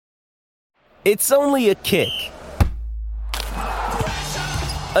It's only a kick,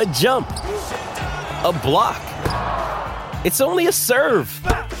 a jump, a block. It's only a serve.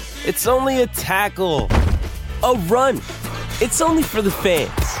 It's only a tackle, a run. It's only for the fans.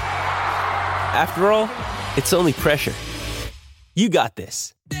 After all, it's only pressure. You got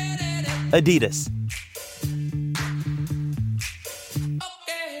this. Adidas.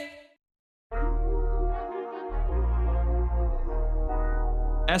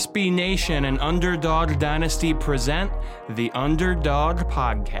 SB Nation and Underdog Dynasty present the Underdog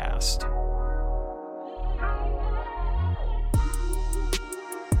Podcast.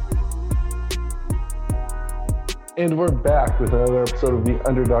 And we're back with another episode of the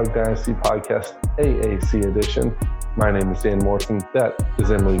Underdog Dynasty Podcast, AAC edition. My name is Dan Morrison. That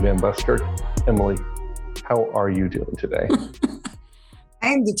is Emily Van Buskirk. Emily, how are you doing today? I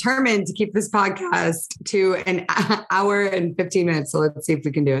am determined to keep this podcast to an hour and 15 minutes. So let's see if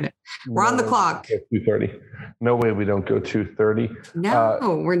we can do it. We're on the clock. 2:30. No way we don't go 2:30.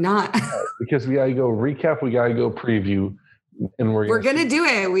 No, we're not. Because we got to go recap. We got to go preview. And we're going to do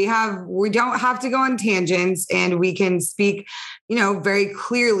it. We don't have to go on tangents, and we can speak, very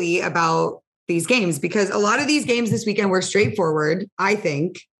clearly about these games, because a lot of these games this weekend were straightforward, I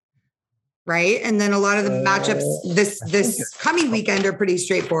think. Right. And then a lot of the matchups this coming weekend are pretty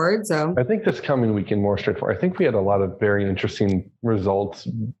straightforward. So I think this coming weekend more straightforward. I think we had a lot of very interesting results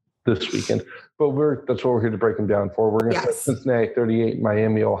this weekend, but that's what we're here to break them down for. We're going to start Cincinnati 38,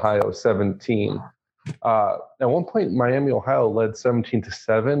 Miami, Ohio 17. At one point, Miami, Ohio led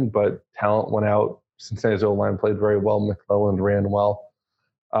 17-7, but talent went out. Cincinnati's O-line played very well. McClelland ran well.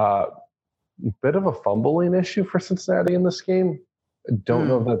 Bit of a fumbling issue for Cincinnati in this game. I don't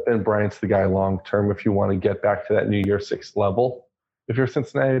know that Ben Bryant's the guy long-term if you want to get back to that New Year Six level if you're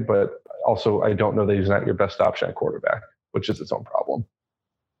Cincinnati, but also I don't know that he's not your best option at quarterback, which is its own problem.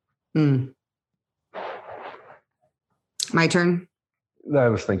 My turn? I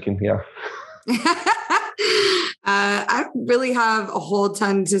was thinking, yeah. I don't really have a whole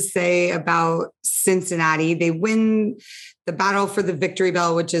ton to say about Cincinnati. They win the battle for the victory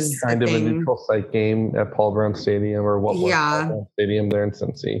bell, which is kind of a neutral site game at Paul Brown Stadium, or what was Paul Brown Stadium there in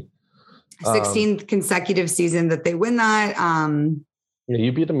Cincy. 16th consecutive season that they win that.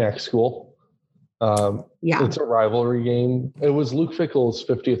 You beat a MAC school. It's a rivalry game. It was Luke Fickell's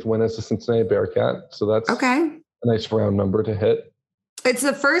 50th win as a Cincinnati Bearcat, so that's a nice round number to hit. It's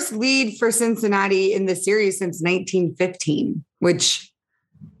the first lead for Cincinnati in the series since 1915, which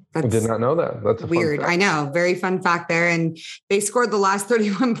I did not know that. That's weird. I know. Very fun fact there. And they scored the last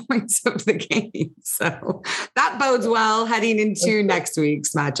 31 points of the game. So that bodes well heading into next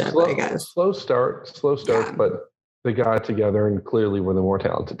week's matchup, I guess. Slow start, but they got it together and clearly were the more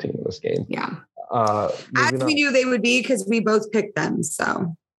talented team in this game. Yeah. As we knew they would be, because we both picked them.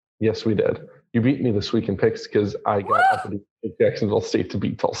 So yes, we did. You beat me this week in picks because I got up to Jacksonville State to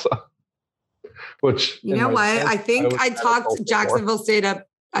beat Tulsa. Which I think I talked Jacksonville State up.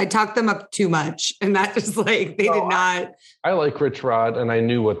 I talked them up too much, and that just they did not. I like Rich Rod, and I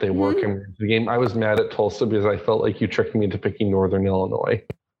knew what they were coming into the game. I was mad at Tulsa because I felt like you tricked me into picking Northern Illinois.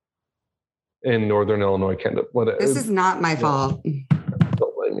 And Northern Illinois This is not my fault. I'm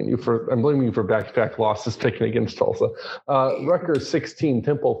blaming you for back-to-back losses picking against Tulsa. Rutgers 16,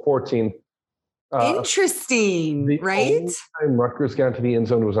 Temple 14. Interesting, right? The only time Rutgers got into the end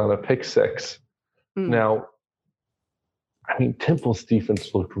zone was on a pick six. Now, Temple's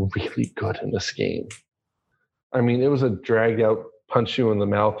defense looked really good in this game. It was a dragged out, punch you in the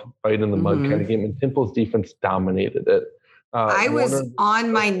mouth, bite in the mud kind of game, and Temple's defense dominated it. I was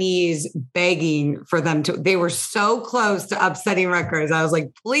on my knees begging for them to. They were so close to upsetting Rutgers. I was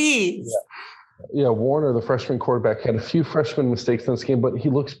like, please. Yeah, Warner, the freshman quarterback, had a few freshman mistakes in this game, but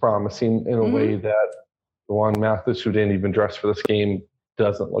he looks promising in a way that Juan Mathis, who didn't even dress for this game,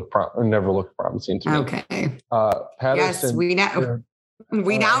 doesn't look never looked promising to me. Okay. Patterson. Yes,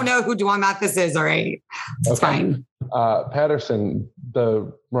 we now know who Juan Mathis is. All right, it's fine. Patterson,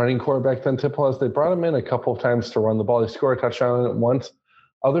 the running quarterback, then Temple has. They brought him in a couple of times to run the ball. He scored a touchdown on it once.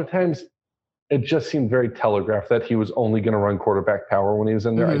 Other times, it just seemed very telegraphed that he was only going to run quarterback power when he was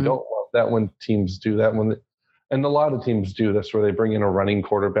in there. I don't love that when teams do that. And a lot of teams do this, where they bring in a running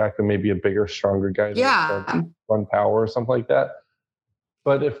quarterback and maybe a bigger, stronger guy to run power or something like that.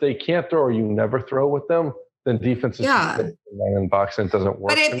 But if they can't throw, or you never throw with them, then defense is in box and it doesn't work.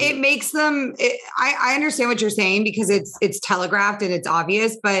 But it makes them. I understand what you're saying, because it's telegraphed and it's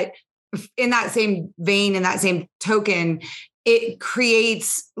obvious. But in that same vein, in that same token, it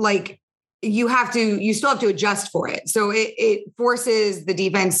creates you still have to adjust for it. So it forces the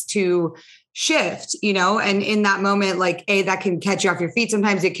defense to shift, and in that moment, like, that can catch you off your feet.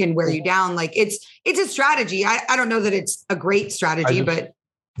 Sometimes it can wear you down. Like it's a strategy. I don't know that it's a great strategy, but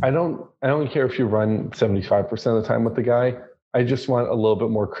I don't care if you run 75% of the time with the guy. I just want a little bit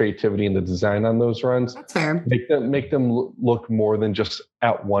more creativity in the design on those runs. That's fair. Make them look more than just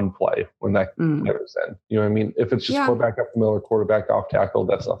at one play when that matters in. You know what I mean? If it's just quarterback up the middle or quarterback off tackle,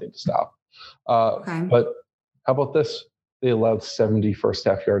 that's nothing to stop. Okay. But how about this? They allowed 70 first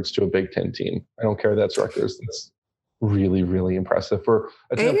half yards to a Big Ten team. I don't care if that's Rutgers. That's really, really impressive.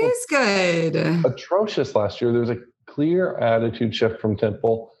 It is good. Atrocious last year. There's a clear attitude shift from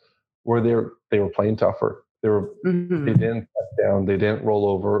Temple where they were playing tougher. They didn't cut down. They didn't roll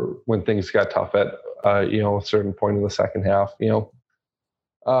over when things got tough at a certain point in the second half.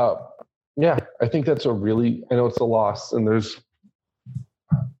 I think that's I know it's a loss, and there's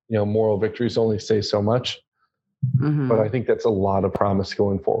moral victories only say so much, but I think that's a lot of promise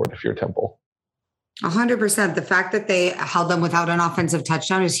going forward if you're Temple. 100%. The fact that they held them without an offensive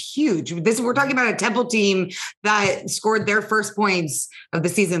touchdown is huge. We're talking about a Temple team that scored their first points of the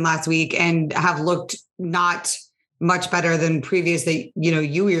season last week and have looked not much better than previous that,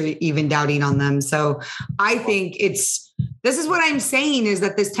 you were even doubting on them. So I think this is what I'm saying is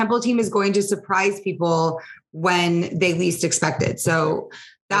that this Temple team is going to surprise people when they least expect it. So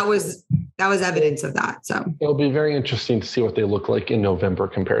that was evidence of that. So it'll be very interesting to see what they look like in November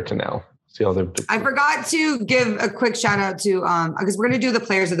compared to now. See how I forgot to give a quick shout out to because we're going to do the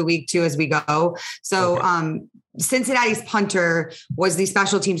players of the week too as we go. So Cincinnati's punter was the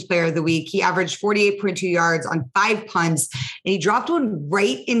special teams player of the week. He averaged 48.2 yards on 5 punts, and he dropped one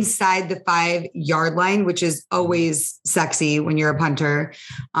right inside the 5-yard line, which is always sexy when you're a punter,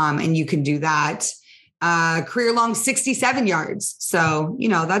 and you can do that. Career long 67 yards. So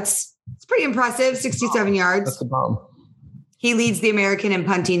it's pretty impressive. 67 yards. That's a bomb. He leads the American in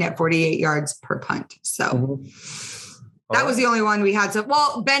punting at 48 yards per punt. So that was the only one we had. So,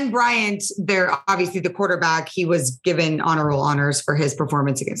 Ben Bryant, they're obviously the quarterback. He was given honorable honors for his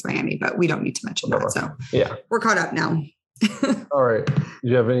performance against Miami, but we don't need to mention that. So we're caught up now. All right. Do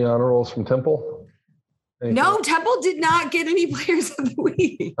you have any honor rolls from Temple? No, Temple did not get any players of the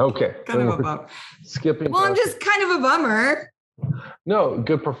week. Okay. Kind of a bummer. Skipping. Well, I'm just kind of a bummer. No,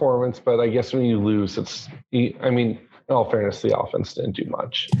 good performance. But I guess when you lose, in all fairness, the offense didn't do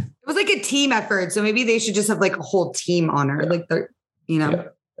much. It was like a team effort. So maybe they should just have like a whole team honor. Yeah,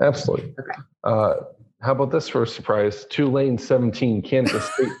 absolutely. Okay. How about this for a surprise? Tulane 17, Kansas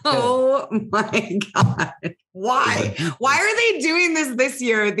State 10. Oh my God. Why? Why are they doing this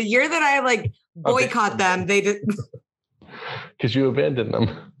year? The year that I boycott them, they did. Because you abandoned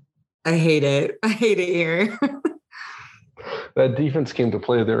them. I hate it. I hate it here. That defense came to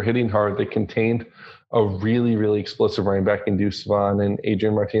play. They were hitting hard. They contained a really, really explosive running back in Deuce Vaughn and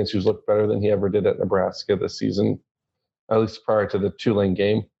Adrian Martinez, who's looked better than he ever did at Nebraska this season, at least prior to the Tulane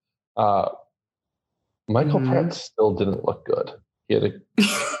game. Michael Pratt still didn't look good. He had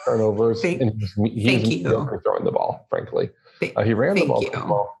turnovers, and he was throwing the ball, frankly. He ran the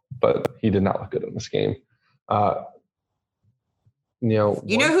ball, but he did not look good in this game. Who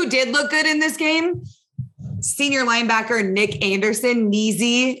did look good in this game? Senior linebacker Nick Anderson,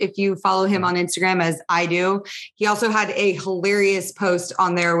 Neezy, if you follow him on Instagram as I do. He also had a hilarious post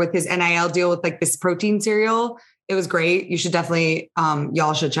on there with his NIL deal with this protein cereal. It was great. You should definitely,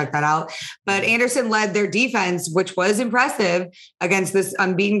 y'all should check that out. But Anderson led their defense, which was impressive against this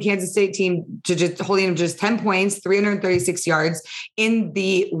unbeaten Kansas State team, to just holding him just 10 points, 336 yards in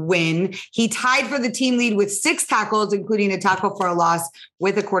the win. He tied for the team lead with 6 tackles, including a tackle for a loss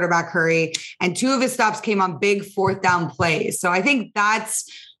with a quarterback hurry. And 2 of his stops came on big 4th down plays. So I think that's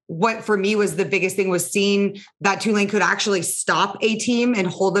what for me was the biggest thing, was seeing that Tulane could actually stop a team and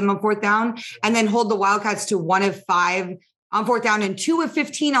hold them on 4th down, and then hold the Wildcats to 1 of 5 on 4th down and 2 of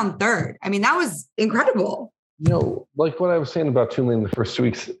 15 on 3rd. I mean, that was incredible. Like what I was saying about Tulane the first 2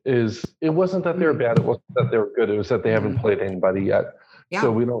 weeks is it wasn't that they were bad. It wasn't that they were good. It was that they haven't played anybody yet. Yeah.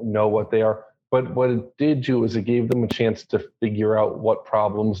 So we don't know what they are. But what it did do is it gave them a chance to figure out what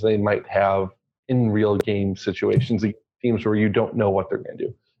problems they might have in real game situations, teams where you don't know what they're going to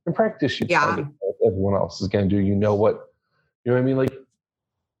do. In practice, you try to know what everyone else is going to do. You know what I mean?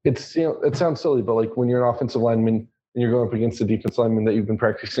 It sounds silly, but when you're an offensive lineman and you're going up against a defensive lineman that you've been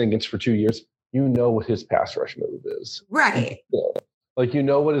practicing against for 2 years, you know what his pass rush move is. Right. You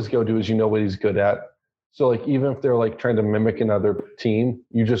know what his go-to is. You know what he's good at. So even if they're trying to mimic another team,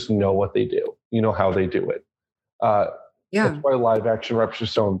 you just know what they do. You know how they do it. That's why live action reps are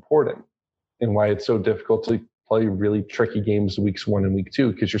so important, and why it's so difficult to play really tricky games weeks 1 and week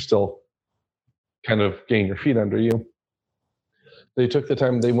 2, because you're still kind of getting your feet under you. They took the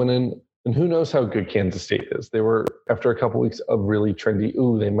time. They went in And who knows how good Kansas State is? They were, after a couple weeks of really trendy,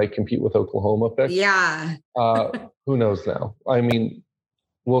 they might compete with Oklahoma pick. Yeah. Who knows now? I mean,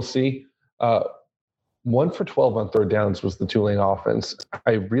 we'll see. 1 for 12 on third downs was the Tulane offense.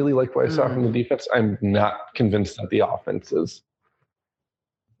 I really like what I saw from the defense. I'm not convinced that the offense is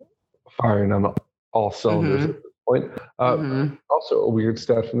firing on all cylinders at this point. Also, a weird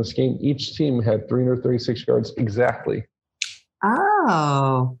stat from this game. Each team had 336 yards exactly.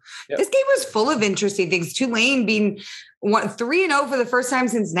 Oh, yep. This game was full of interesting things. Tulane being 3-0 for the first time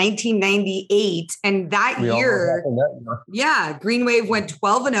since 1998. And that year, Green Wave went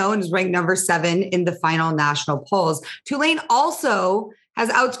 12-0 and is ranked number 7 in the final national polls. Tulane also has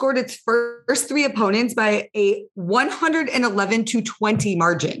outscored its first 3 opponents by a 111-20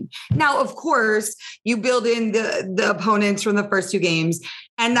 margin. Now, of course, you build in the opponents from the first 2 games,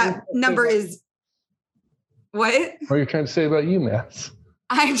 and that number is what? What are you trying to say about UMass?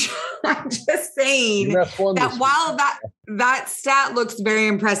 I'm just saying that while that stat looks very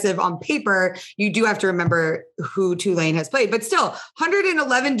impressive on paper, you do have to remember who Tulane has played. But still,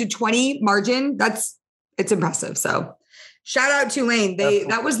 111-20 margin, it's impressive. So shout out Tulane.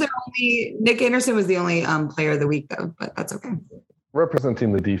 That was their only, Nick Anderson was the only player of the week though, but that's okay.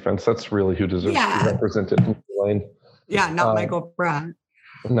 Representing the defense, that's really who deserves to be represented in Tulane. Yeah, not Michael Pratt.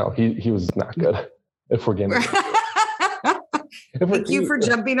 No, he was not good. If we're getting Thank you for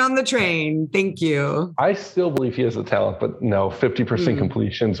jumping on the train. Thank you. I still believe he has the talent, but no, 50%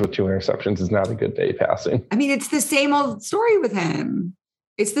 completions with 2 interceptions is not a good day passing. I mean, it's the same old story with him.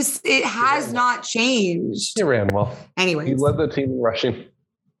 It has not changed. He ran well. Anyway, he led the team in rushing.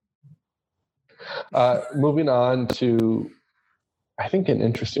 Moving on to, I think, an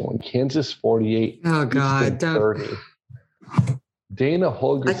interesting one. Kansas 48. Oh God, 30. Dana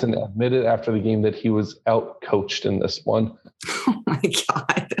Holgorsen admitted after the game that he was out-coached in this one. Oh, my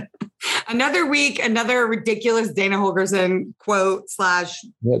God. Another week, another ridiculous Dana Holgorsen quote /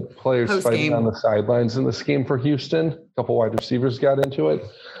 We had players fighting on the sidelines in this game for Houston. A couple wide receivers got into it.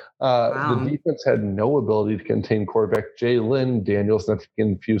 The defense had no ability to contain quarterback Jalen Daniels, not to get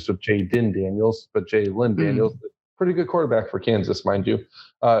confused with Jayden Daniels, but Jalen Daniels, pretty good quarterback for Kansas, mind you.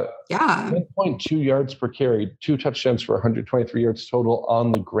 1.2 yards per carry, 2 touchdowns for 123 yards total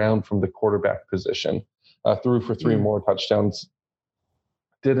on the ground from the quarterback position. Threw for 3 more touchdowns.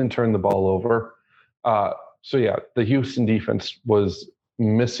 Didn't turn the ball over. The Houston defense was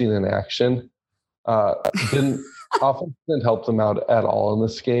missing in action. Offense didn't help them out at all in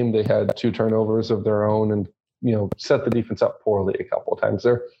this game. They had 2 turnovers of their own and, set the defense up poorly a couple of times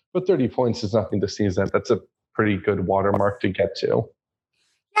there. But 30 points is nothing to sneeze at. That's a pretty good watermark to get to.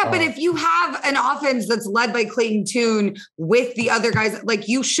 Yeah, but if you have an offense that's led by Clayton Tune with the other guys, like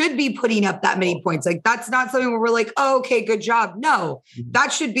you should be putting up that many points. Like that's not something where we're like, oh, okay, good job. No,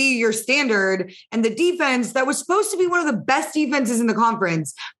 that should be your standard. And the defense that was supposed to be one of the best defenses in the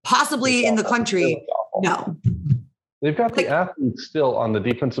conference, possibly in the country. No. They've got the athletes still on the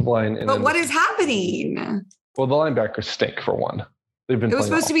defensive line. But what is happening? Well, the linebackers stink for one. It was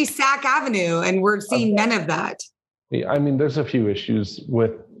supposed to be Sack Avenue, and we're seeing none of that. I mean, there's a few issues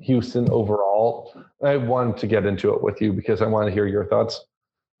with Houston overall. I wanted to get into it with you because I want to hear your thoughts.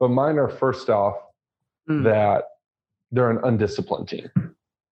 But mine are, first off, that they're an undisciplined team.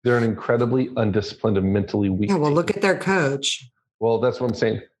 They're an incredibly undisciplined and mentally weak team. Look at their coach. Well, that's what I'm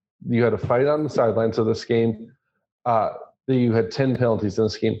saying. You had a fight on the sidelines of this game. You had 10 penalties in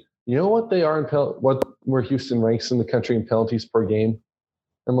this game. You know what they are where Houston ranks in the country in penalties per game,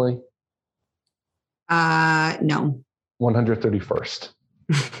 Emily? No. 131st.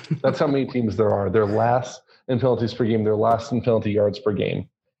 That's how many teams there are. They're last in penalties per game. They're last in penalty yards per game.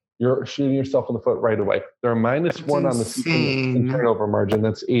 You're shooting yourself in the foot right away. They're -1 on the season in turnover margin.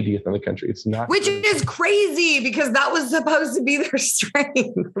 That's 80th in the country. It's not. Which is crazy because that was supposed to be their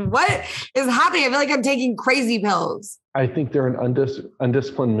strength. What is happening? I feel like I'm taking crazy pills. I think they're an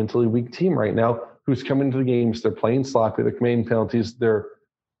undisciplined, mentally weak team right now who's coming to the games. They're playing sloppy. They're committing penalties. They're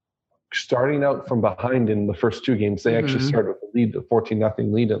starting out from behind in the first 2 games. They actually started with a lead, a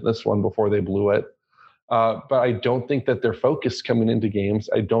 14-0 lead in this one before they blew it. But I don't think that they're focused coming into games.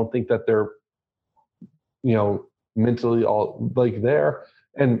 I don't think that they're, mentally all like there.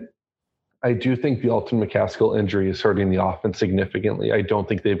 And I do think the Alton McCaskill injury is hurting the offense significantly. I don't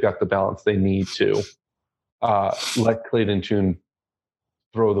think they've got the balance they need to let Clayton Tune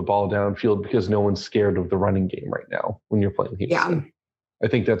throw the ball downfield because no one's scared of the running game right now when you're playing Houston. Yeah. I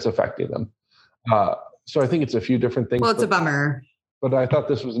think that's affecting them. So I think it's a few different things. Well, it's a bummer. But I thought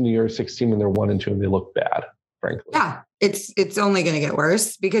this was a New Year's Six team and they're 1-2 and they look bad, frankly. Yeah. it's only going to get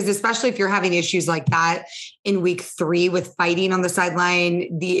worse, because especially if you're having issues like that in week 3 with fighting on the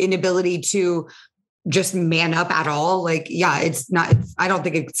sideline, the inability to just man up at all. Like, yeah, I don't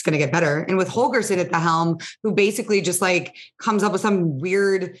think it's going to get better. And with Holgorsen at the helm, who basically just like comes up with some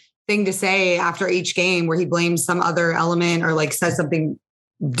weird thing to say after each game where he blames some other element or like says something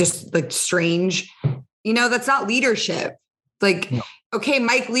just like strange, that's not leadership. Like, no. Okay,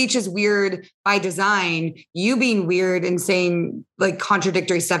 Mike Leach is weird by design. You being weird and saying like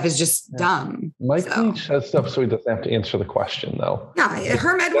contradictory stuff is just dumb. Mike Leach says stuff so he doesn't have to answer the question, though. Yeah,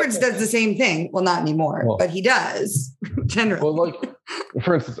 Herm Edwards does the same thing. Well, not anymore, but he does generally. Well, like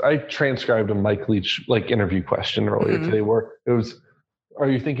for instance, I transcribed a Mike Leach like interview question earlier today where it was, "Are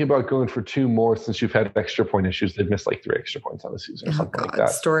you thinking about going for 2 more since you've had extra point issues?" They've missed like 3 extra points on the season or something like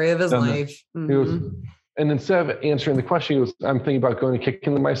that. Story of his life. And instead of answering the question, he goes, "I'm thinking about going and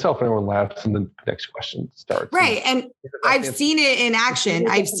kicking them myself." And everyone laughs, and the next question starts. Right. And I've seen it in action.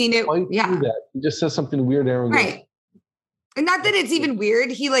 I've seen it. Yeah. He just says something weird. And right. Goes, and not that it's even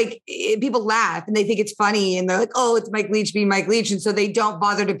weird. He people laugh and they think it's funny. And they're like, "Oh, it's Mike Leach being Mike Leach." And so they don't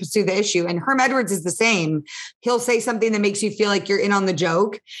bother to pursue the issue. And Herm Edwards is the same. He'll say something that makes you feel like you're in on the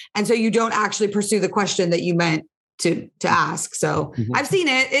joke. And so you don't actually pursue the question that you meant to ask. So I've seen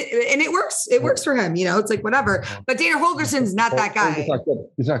it and it works. It works for him. It's like whatever. But Dana Holgorsen's not that guy.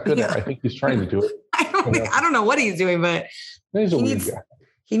 He's not good at it. I think he's trying to do it. I don't know what he's doing, but he's a weird guy.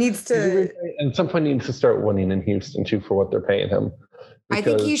 He needs to. And at some point he needs to start winning in Houston too for what they're paying him. I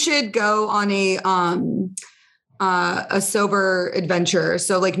think he should go on a sober adventure.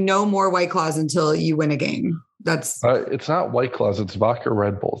 So like no more White Claws until you win a game. That's it's not White Claws, it's vodka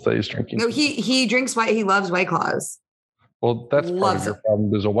Red Bulls that he's drinking. No, he drinks he loves White Claws. Well, that's part of your problem.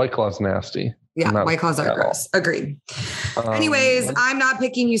 There's a White Claws nasty. Yeah, White Claws are gross. Agreed. Anyways, I'm not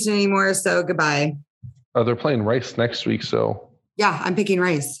picking Houston anymore, so goodbye. They're playing Rice next week, so yeah, I'm picking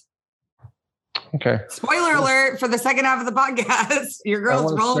Rice. Okay. Spoiler alert for the second half of the podcast. Your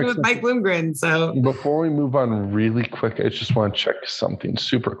girl's rolling with Mike Bloomgren. So before we move on really quick, I just want to check something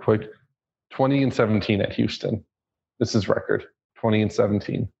super quick. 20-17 at Houston. This is record.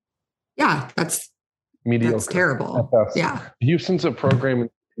 20-17. Yeah, that's mediocre. That's terrible. Yeah. Houston's a program.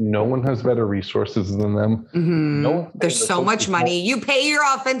 No one has better resources than them. There's so much money. You pay your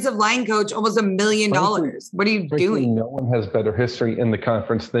offensive line coach almost $1 million. What are you doing? No one has better history in the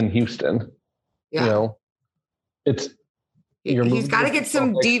conference than Houston. Yeah. He's got to get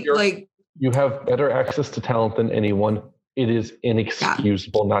some deep, you have better access to talent than anyone. It is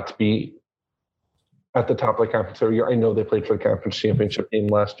inexcusable not to be at the top of the conference every year. I know they played for the conference championship game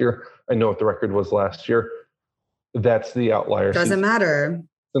last year. I know what the record was last year. That's the outlier. Doesn't matter.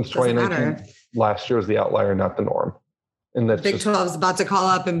 Since 2019, last year was the outlier, not the norm. And that's Big 12 is about to call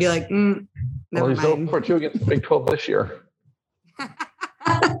up and be like, never he's mind. 0-2 against the Big 12 this year.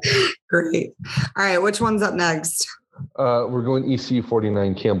 Great. All right, which one's up next? We're going ECU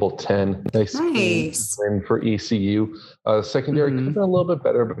 49, Campbell 10. Nice win for ECU. Secondary could have been a little bit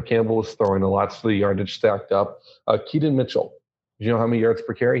better, but Campbell was throwing a lot, so the yardage stacked up. Keaton Mitchell, do you know how many yards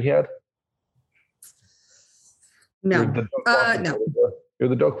per carry he had? No. No. You're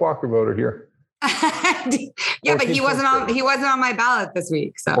the Doak Walker voter here. Yeah, but he wasn't on my ballot this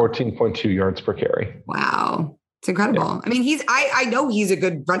week. So 14.2 yards per carry. Wow. It's incredible. Yeah. I mean, I know he's a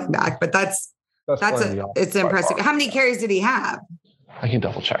good running back, but it's impressive. How many carries did he have? I can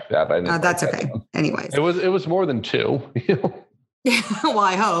double check that. That's okay. Anyways, it was more than 2. Well,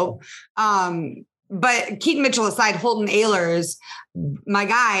 I hope. But Keaton Mitchell aside, Holton Ahlers, my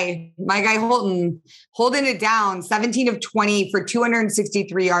guy Holton, holding it down 17 of 20 for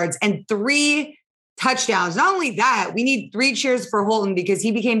 263 yards and 3 touchdowns. Not only that, we need 3 cheers for Holton because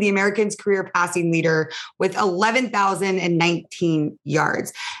he became the Americans' career passing leader with 11,019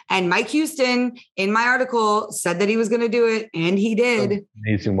 yards. And Mike Houston, in my article, said that he was going to do it, and he did.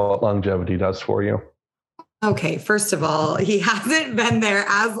 Amazing what longevity does for you. Okay, first of all, he hasn't been there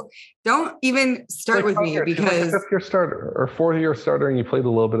don't even start with me because... Fifth-year starter or fourth-year starter, and you played a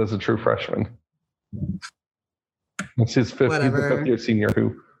little bit as a true freshman. It's his fifth-year senior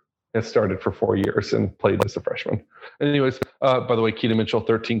who has started for 4 years and played as a freshman. Anyways, by the way, Keaton Mitchell,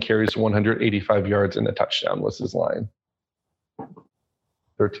 13 carries, 185 yards, and a touchdown was his line.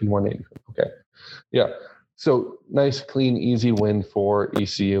 13-185. Okay. Yeah. So nice, clean, easy win for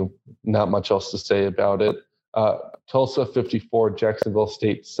ECU. Not much else to say about it. Tulsa 54, Jacksonville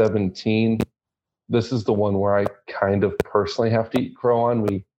State 17. This is the one where I kind of personally have to eat crow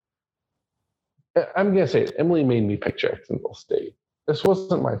on. I'm going to say it. Emily made me pick Jacksonville State. This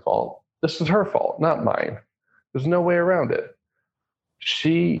wasn't my fault. This was her fault, not mine. There's no way around it.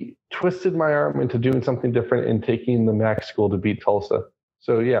 she twisted my arm into doing something different and taking the MAC school to beat Tulsa.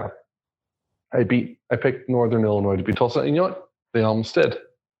 So yeah, I picked Northern Illinois to beat Tulsa. And you know what? They almost did.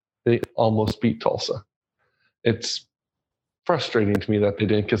 They almost beat Tulsa. It's frustrating to me that they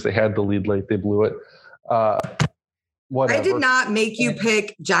didn't because they had the lead late. They blew it. Whatever. I did not make you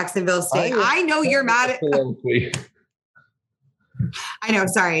pick Jacksonville State. I know you're mad at. I know.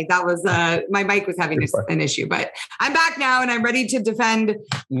 Sorry, that was my mic was having an issue, but I'm back now and I'm ready to defend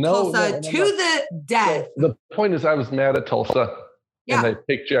Tulsa to the death. So the point is, I was mad at Tulsa, and I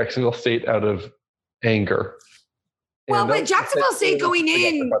picked Jacksonville State out of anger. Well, but Jacksonville State going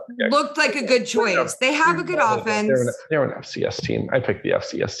in looked like a good choice. They have a good offense. They're an FCS team. I picked the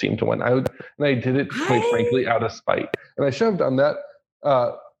FCS team to win. I did it, quite frankly, out of spite. And I should have done that.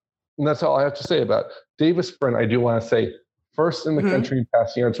 And that's all I have to say about it. Davis Brin, I do want to say, first in the country in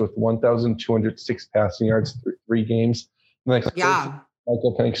passing yards with 1,206 passing yards through 3 games. Next,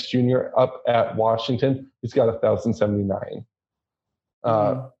 Michael Penix Jr. up at Washington. He's got 1,079.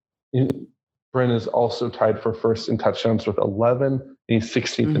 Brin is also tied for first in touchdowns with 11. And he's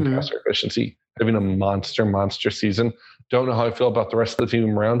 16th in passer efficiency, having a monster season. Don't know how I feel about the rest of the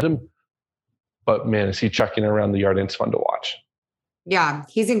team around him, but man, is he checking around the yard, and it's fun to watch. Yeah,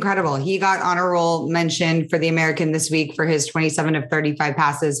 he's incredible. He got honor roll mention for the American this week for his 27 of 35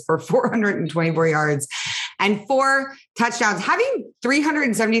 passes for 424 yards and 4 touchdowns. Having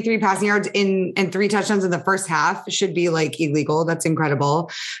 373 passing yards and 3 touchdowns in the first half should be like illegal. That's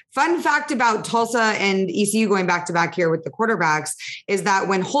incredible. Fun fact about Tulsa and ECU going back to back here with the quarterbacks is that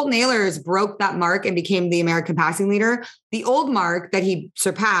when Holton Ahlers broke that mark and became the American passing leader, the old mark that he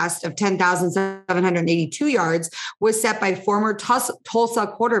surpassed of 10,782 yards was set by former Tulsa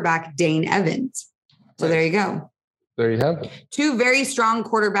quarterback Dane Evans. So there you go. There you have it. 2 very strong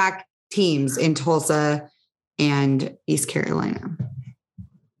quarterback teams in Tulsa and East Carolina.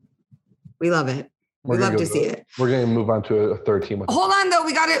 We love it. We love to see it. We're going to move on to a third team. Hold on, though.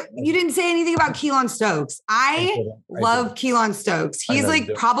 You didn't say anything about Keelan Stokes. I love Keelan Stokes. He's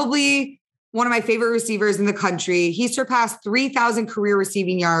probably one of my favorite receivers in the country. He surpassed 3,000 career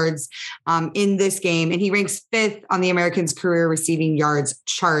receiving yards in this game, and he ranks 5th on the Americans' career receiving yards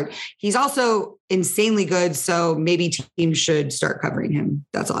chart. He's also insanely good, so maybe teams should start covering him.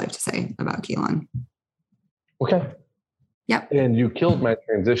 That's all I have to say about Keelan. Okay. Yep. And you killed my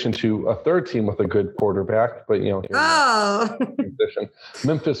transition to a third team with a good quarterback, but transition.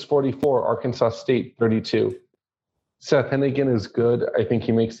 Memphis 44, Arkansas State 32. Seth Hennigan is good. I think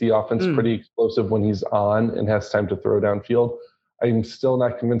he makes the offense pretty explosive when he's on and has time to throw downfield. I'm still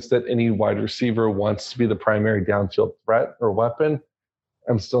not convinced that any wide receiver wants to be the primary downfield threat or weapon.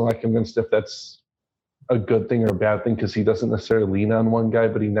 I'm still not convinced if that's a good thing or a bad thing because he doesn't necessarily lean on one guy,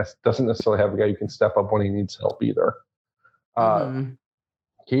 but he doesn't necessarily have a guy who can step up when he needs help either. Caden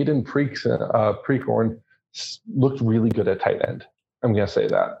Precorn looked really good at tight end. I'm going to say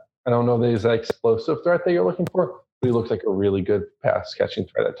that. I don't know that he's that explosive threat that you're looking for, but he looks like a really good pass catching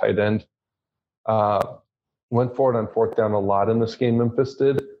threat at tight end. Went forward on 4th down a lot in this game. Memphis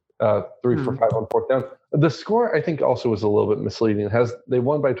did 3 for 5 on 4th down. The score I think also was a little bit misleading. They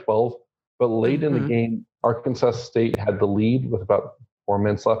won by 12, but late in the game, Arkansas State had the lead with about 4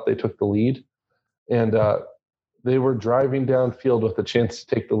 minutes left. They took the lead, and they were driving downfield with a chance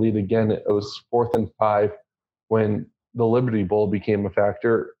to take the lead again. It was 4th and 5 when the Liberty Bowl became a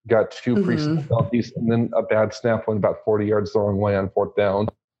factor, got 2 pre-snap penalties, and then a bad snap went about 40 yards the wrong way on 4th down,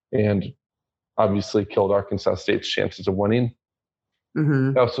 and obviously killed Arkansas State's chances of winning.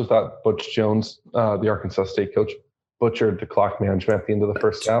 I also thought Butch Jones, the Arkansas State coach, butchered the clock management at the end of the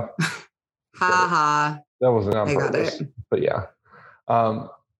first half. That wasn't on purpose, but yeah.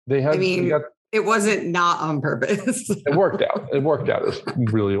 It wasn't not on purpose. It worked out. Is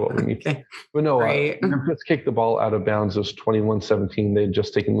really what we need. Okay. But no, Memphis kicked the ball out of bounds. It was 21-17. They had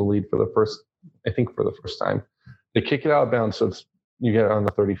just taken the lead for the first time. They kick it out of bounds, so you get it on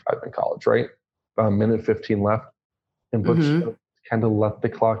the 35 in college, right? About a minute 15 left. And Butch kind of let the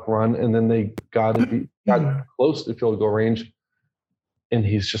clock run, and then they got close to field goal range, and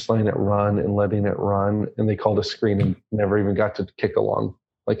he's just letting it run and letting it run, and they called a screen and never even got to kick a long,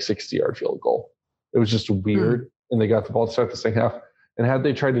 60-yard field goal. It was just weird, and they got the ball to start the second half. And had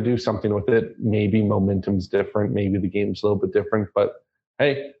they tried to do something with it, maybe momentum's different, maybe the game's a little bit different. But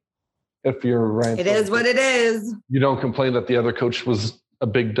hey, if you're Ryan, it is what it is. You don't complain that the other coach was a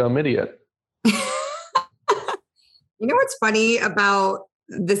big dumb idiot. You know what's funny about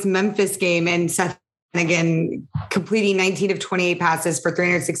this Memphis game and Seth Hennigan completing 19 of 28 passes for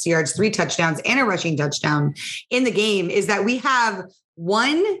 360 yards, 3 touchdowns, and a rushing touchdown in the game is that we have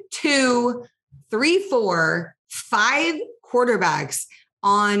 5 quarterbacks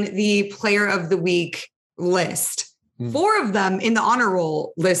on the player of the week list. 4 of them in the honor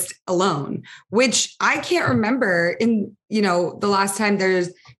roll list alone, which I can't remember in, the last time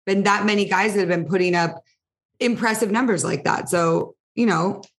there's been that many guys that have been putting up impressive numbers like that. So,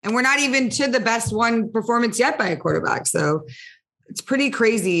 and we're not even to the best one performance yet by a quarterback. So it's pretty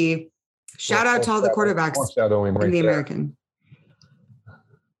crazy. Shout out to all the quarterbacks in the American.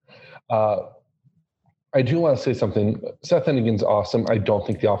 I do want to say something. Seth Hennigan's awesome. I don't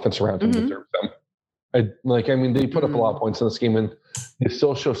think the offense around him deserves them. They put up a lot of points in this game, and they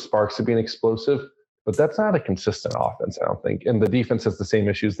still show sparks of being explosive, but that's not a consistent offense, I don't think. And the defense has the same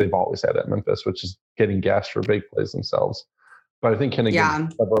issues they've always had at Memphis, which is getting gassed for big plays themselves. But I think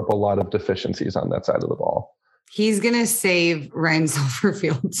Hennigan covered up a lot of deficiencies on that side of the ball. He's going to save Ryan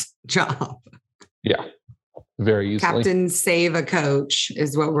Silverfield's job. Yeah, very easily. Captain Save a Coach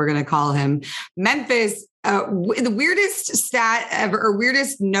is what we're going to call him. Memphis, the weirdest stat ever, or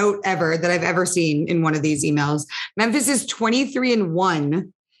weirdest note ever that I've ever seen in one of these emails. Memphis is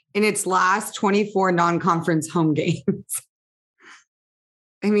 23-1 in its last 24 non-conference home games.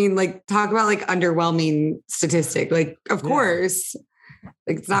 I mean, talk about underwhelming statistic. Of course,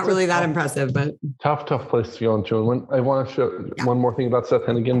 it's not really that impressive, but tough place to go into. And when I want to show one more thing about Seth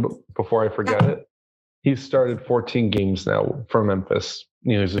Hennigan, but before I forget it, he's started 14 games now for Memphis.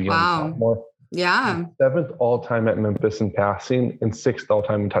 He's again sophomore. Yeah. 7th all-time at Memphis in passing and 6th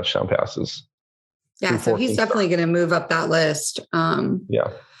all-time in touchdown passes. Yeah, so he's definitely going to move up that list. Yeah.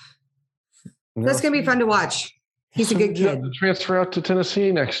 That's going to be fun to watch. He's a good kid. Transfer out to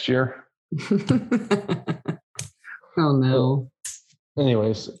Tennessee next year. Oh, no.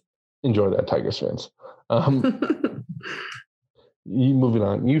 Anyways, enjoy that, Tigers fans. Moving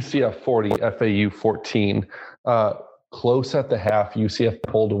on. UCF 40, FAU 14. Close at the half. UCF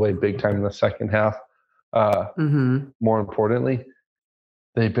pulled away big time in the second half. More importantly,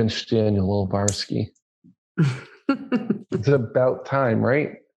 they benched Daniel Olbarski. It's about time,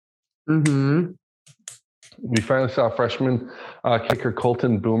 right? We finally saw freshman kicker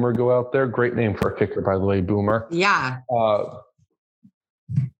Colton Boomer go out there. Great name for a kicker, by the way, Boomer. Yeah.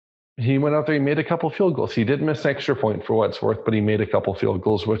 He went out there, he made a couple field goals. He didn't miss an extra point for what it's worth, but he made a couple field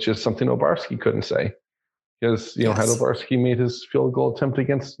goals, which is something Olbarski couldn't say. Because, had Olbarski made his field goal attempt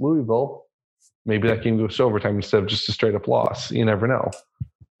against Louisville, maybe that game goes to overtime instead of just a straight up loss. You never know.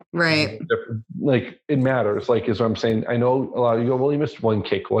 Right. It matters, is what I'm saying. I know a lot of you go, well, he missed one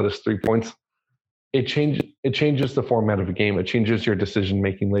kick. What is 3 points? It changes the format of a game. It changes your decision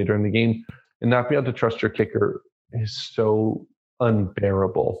making later in the game. And not being able to trust your kicker is so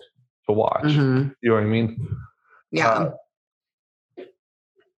unbearable to watch. You know what I mean? Yeah.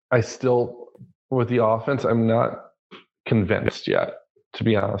 I still, with the offense, I'm not convinced yet, to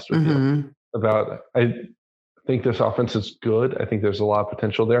be honest with you. I think this offense is good. I think there's a lot of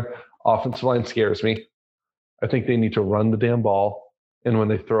potential there. Offensive line scares me. I think they need to run the damn ball. And when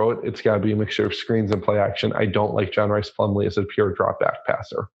they throw it, it's got to be a mixture of screens and play action. I don't like John Rice Plumlee as a pure drop back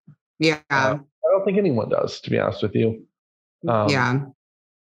passer. Yeah. I don't think anyone does, to be honest with you.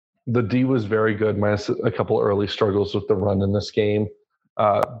 The D was very good, minus a couple early struggles with the run in this game.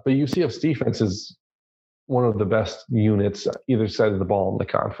 But UCF's defense is one of the best units either side of the ball in the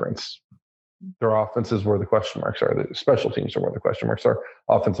conference. Their offense is where the question marks are. The special teams are where the question marks are.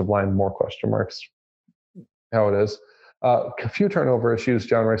 Offensive line, more question marks. How it is. A few turnover issues.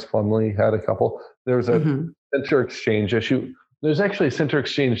 John Rice Plumlee had a couple. There was a center exchange issue. There's actually a center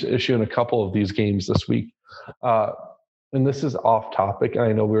exchange issue in a couple of these games this week. And this is off topic. And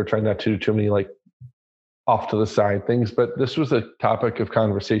I know we were trying not to do too many off to the side things, but this was a topic of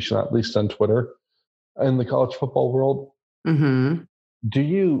conversation, at least on Twitter in the college football world. You've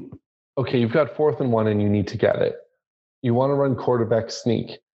got 4th and 1 and you need to get it. You want to run quarterback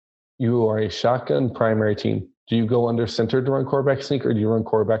sneak. You are a shotgun primary team. Do you go under center to run quarterback sneak, or do you run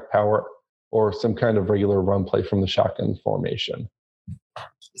quarterback power or some kind of regular run play from the shotgun formation?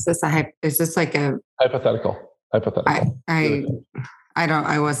 Is this like a hypothetical?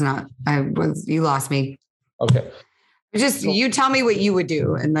 You lost me. Okay. You tell me what you would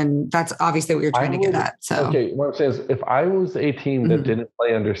do, and then that's obviously what you're trying to get at. So okay, what I'm saying is, if I was a team that didn't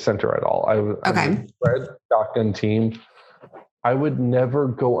play under center at all, I'm a spread shotgun team, I would never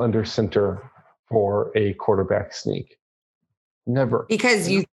go under center for a quarterback sneak. Never. Because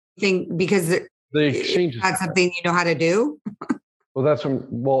the exchange that's something you know how to do.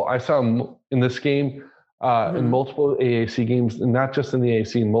 Well, I saw in this game, in multiple AAC games, and not just in the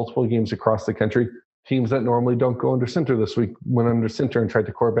AAC, in multiple games across the country. Teams that normally don't go under center this week went under center and tried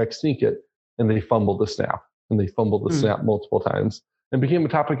to quarterback sneak it, and they fumbled the snap. And they fumbled the snap multiple times, and became a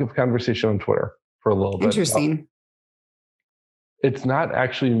topic of conversation on Twitter for a little bit. Interesting. it's not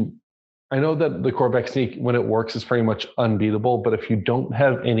actually. I know that the quarterback sneak, when it works, is pretty much unbeatable. But if you don't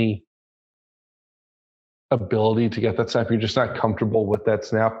have any ability to get that snap, you're just not comfortable with that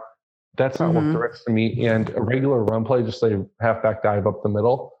snap. That's not what threats to me. And a regular run play, just like halfback dive up the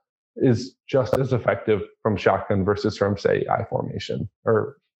middle, is just as effective from shotgun versus from, say, I formation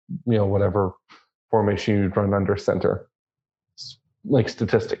or, whatever formation you'd run under center, like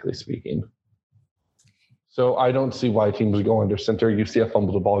statistically speaking. So I don't see why teams would go under center. You see a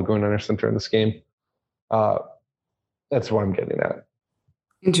fumble the ball going under center in this game. That's what I'm getting at.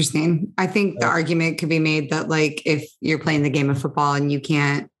 Interesting. I think the argument could be made that, like, if you're playing the game of football and you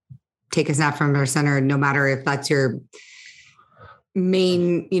can't take a snap from under center, no matter if that's your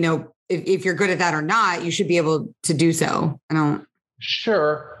main, if you're good at that or not, you should be able to do so.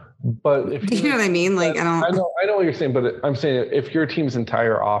 Sure. But if you know what I mean? Like, I know what you're saying, but I'm saying if your team's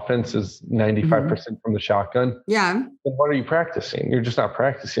entire offense is 95% from the shotgun, then what are you practicing? You're just not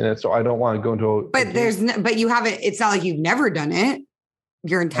practicing it. So I don't want to go into but you haven't, it's not like you've never done it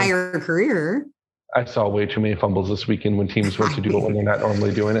your entire career. I saw way too many fumbles this weekend when teams were to do it when they're not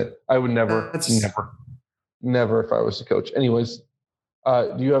normally doing it. I would never if I was the coach. Anyways,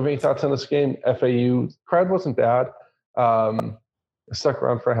 do you have any thoughts on this game? FAU crowd wasn't bad. Stuck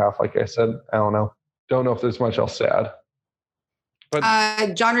around for a half, like I said. I don't know. Don't know if there's much else to add.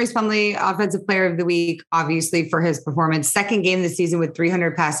 But John Rhys Plumlee, Offensive Player of the Week, obviously for his performance. Second game this season with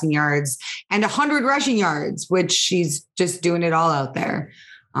 300 passing yards and 100 rushing yards, which he's just doing it all out there.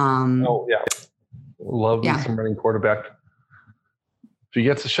 Love some running quarterback. If he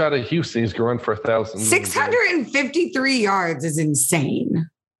gets a shot at Houston, he's going to run for 1,000. 653 yards is insane.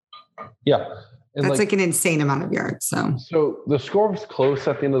 Yeah. And that's like an insane amount of yards. So the score was close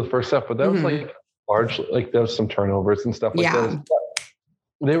at the end of the first half, but that was like largely like there was some turnovers and stuff like that.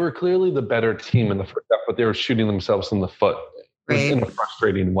 They were clearly the better team in the first half, but they were shooting themselves in the foot in a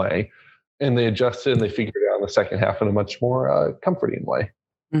frustrating way. And they adjusted and they figured it out in the second half in a much more comforting way.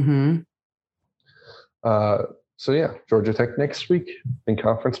 Georgia Tech next week in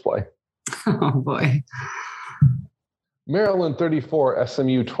conference play. Oh boy. Maryland 34,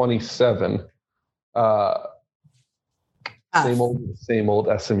 SMU 27. Same old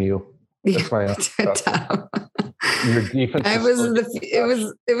SMU. That's my answer. Your defense.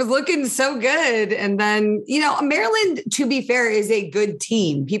 It was looking so good, and then Maryland, to be fair, is a good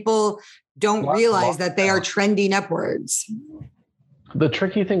team. People don't realize that they are trending upwards. The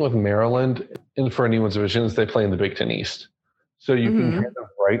tricky thing with Maryland, and for anyone's division, is they play in the Big Ten East, so you can kind of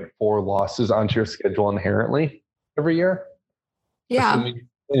write 4 losses onto your schedule inherently every year. Yeah.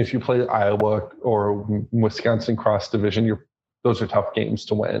 And if you play Iowa or Wisconsin cross division, those are tough games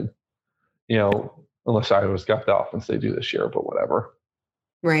to win. Unless Iowa's got the offense they do this year, but whatever.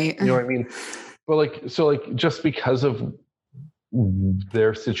 Right. You know what I mean? But just because of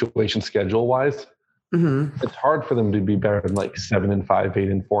their situation schedule wise, it's hard for them to be better than 7-5,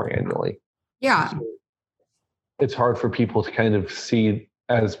 8-4 annually. Yeah. So it's hard for people to kind of see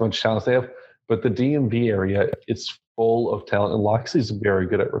as much talent as they have. But the DMV area, it's full of talent, and Loxley's very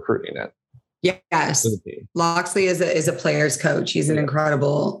good at recruiting it. Yes. Loxley is a player's coach. He's an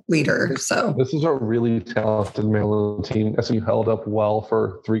incredible leader. So this is a really talented Maryland team. SMU held up well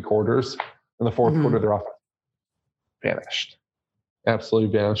for 3 quarters. In the fourth quarter, their offense vanished.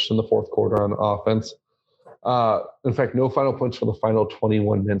 Absolutely vanished in the fourth quarter on offense. In fact, no final points for the final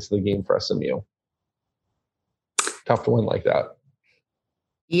 21 minutes of the game for SMU. Tough to win like that.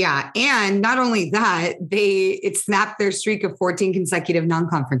 Yeah. And not only that, it snapped their streak of 14 consecutive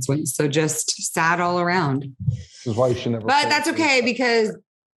non-conference wins. So just sad all around. This is why you should never. But that's okay, because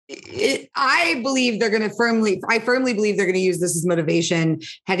I firmly believe they're going to use this as motivation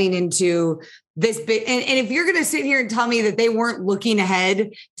heading into this bit. And if you're going to sit here and tell me that they weren't looking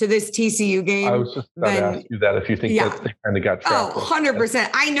ahead to this TCU game, I was just about to ask you that if you think that they kind of got trapped. 100%.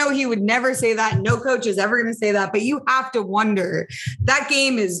 I know he would never say that. No coach is ever going to say that, but you have to wonder. That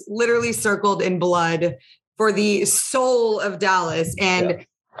game is literally circled in blood for the soul of Dallas. And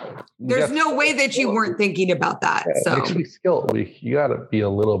there's no way that you weren't thinking about that. So next week's skill week, you got to be a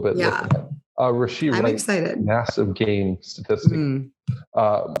little bit. Rasheed I'm Wright, excited. Massive game statistic.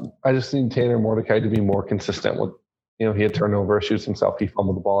 I just need Tanner Mordecai to be more consistent with, he had turnover issues himself. He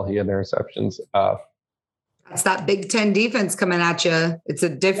fumbled the ball. He had interceptions. That's that Big Ten defense coming at you. It's a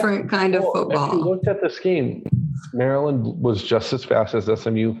different kind of football. If you looked at this game, Maryland was just as fast as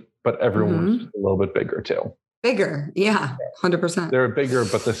SMU, but everyone was just a little bit bigger too. Bigger. Yeah. 100%. They're bigger,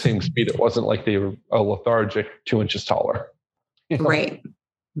 but the same speed. It wasn't like they were a lethargic 2 inches taller. Right.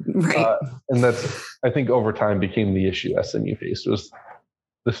 And that's, I think, over time became the issue SMU faced, was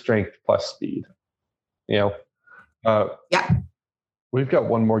the strength plus speed. We've got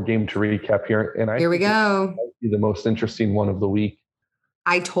one more game to recap here, and here we go. Might be the most interesting one of the week.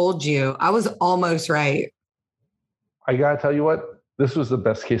 I told you, I was almost right. I gotta tell you what, this was the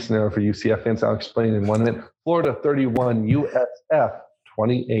best case scenario for UCF fans. I'll explain in 1 minute. Florida 31, USF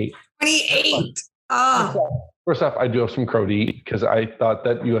 28. 28. First off, I do have some crow to eat because I thought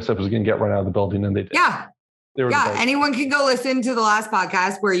that USF was going to get run out of the building, and they did. Yeah. Anyone can go listen to the last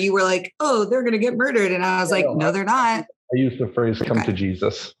podcast where you were like, "Oh, they're going to get murdered," and I was like, "No, they're not." I used the phrase "come to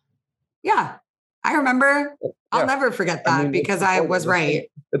Jesus." Yeah, I remember. I'll never forget that because I was right.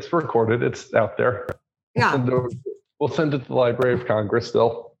 It's recorded. It's out there. Yeah. We'll send it to the Library of Congress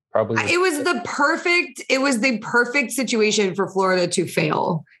still. Probably. It was the perfect situation for Florida to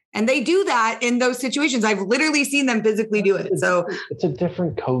fail. And they do that in those situations. I've literally seen them physically do it. So it's a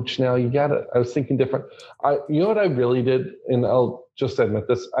different coach now. I was thinking different. You know what I really did? And I'll just admit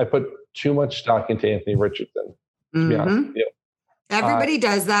this. I put too much stock into Anthony Richardson, to be honest with you. Everybody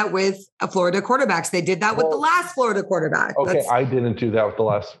does that with Florida quarterbacks. They did that with the last Florida quarterback. Okay, I didn't do that with the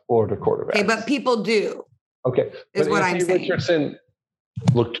last Florida quarterback. Okay, but people do. Okay. Is what Anthony I'm saying. Richardson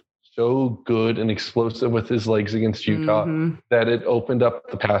looked so good and explosive with his legs against Utah that it opened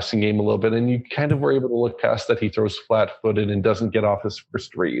up the passing game a little bit. And you kind of were able to look past that he throws flat-footed and doesn't get off his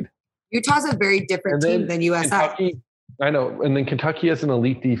first read. Utah's a very different team than USF. Kentucky, I know. And then Kentucky has an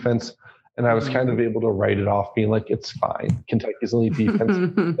elite defense. And I was kind of able to write it off, being like, it's fine. Kentucky's elite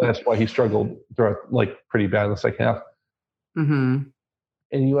defense. That's why he struggled throughout, pretty bad in the second half. And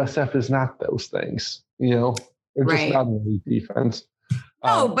USF is not those things. They're just not an elite defense.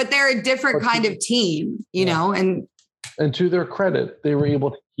 No, but they're a different kind of team, you know, and to their credit, they were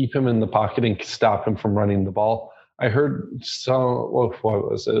able to keep him in the pocket and stop him from running the ball. I heard what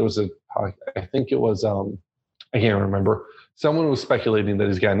was it? It was I think it was, I can't remember. Someone was speculating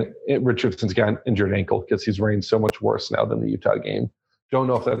that Richardson's gotten injured ankle because he's running so much worse now than the Utah game. Don't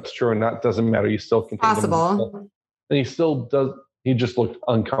know if that's true or not. Doesn't matter. You still can. Possible. And he still does. He just looked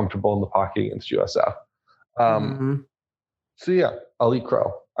uncomfortable in the pocket against USF. So yeah, I'll eat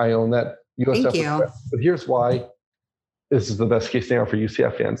crow. I own that. USF. Thank you. But here's why this is the best case scenario for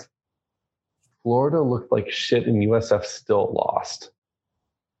UCF fans. Florida looked like shit and USF still lost.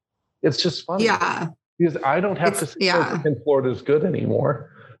 It's just funny. Yeah. Because I don't have to say Florida's good anymore.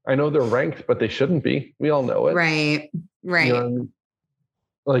 I know they're ranked, but they shouldn't be. We all know it. Right. We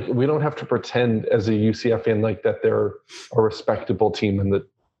don't have to pretend as a UCF fan that they're a respectable team in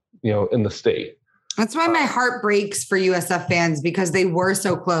the state. That's why my heart breaks for USF fans because they were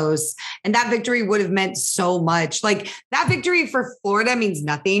so close and that victory would have meant so much. That victory for Florida means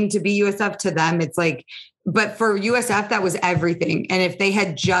nothing to be USF to them. It's but for USF, that was everything. And if they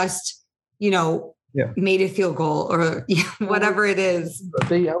had just, made a field goal or whatever it is.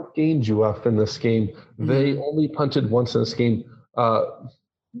 They outgained UF in this game. They only punted once in this game.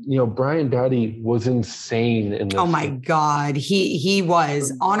 Brian Batty was insane in this. Oh my God. He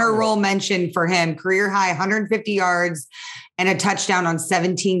was. Honor roll mention for him. Career high 150 yards and a touchdown on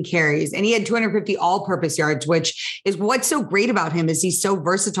 17 carries. And he had 250 all-purpose yards, which is what's so great about him is he's so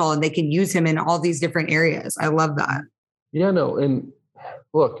versatile and they can use him in all these different areas. I love that. Yeah, no. And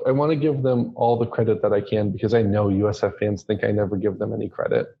look, I want to give them all the credit that I can because I know USF fans think I never give them any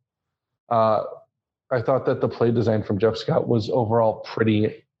credit. I thought that the play design from Jeff Scott was overall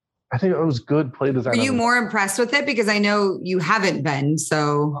pretty. I think it was good play design. Are you more impressed with it? Because I know you haven't been.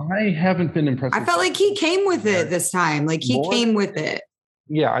 So I haven't been impressed. I felt like he came with it this time. He came with it.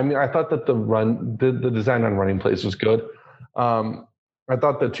 Yeah. I mean, I thought that the design on running plays was good. I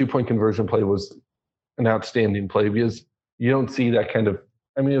thought the 2-point conversion play was an outstanding play because you don't see that kind of,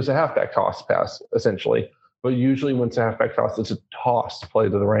 it was a halfback toss pass essentially, but usually when it's a halfback toss, it's a toss play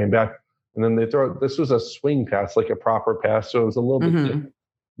to the running back. And then this was a swing pass, like a proper pass. So it was a little bit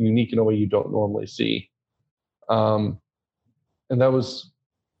unique in a way you don't normally see. And that was,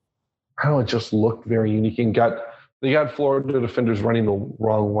 it just looked very unique and they got Florida defenders running the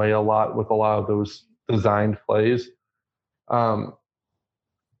wrong way a lot with a lot of those designed plays. I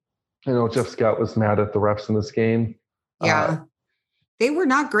know Jeff Scott was mad at the refs in this game. Yeah. They were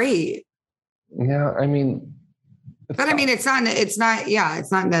not great. Yeah. I'm not going to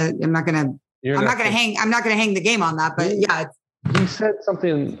hang the game on that, but yeah. He said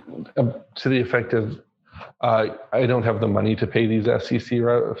something to the effect of, I don't have the money to pay these SEC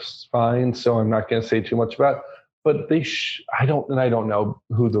refs fines, so I'm not going to say too much about it. But I don't know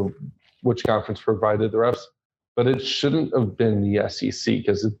which conference provided the refs, but it shouldn't have been the SEC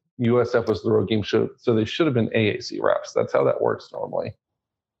because USF was the road game, so they should have been AAC refs. That's how that works normally.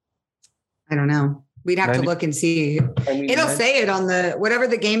 I don't know. We'd have to look and see. Say it on whatever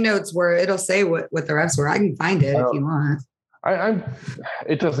the game notes were. It'll say what the refs were. I can find it if you want.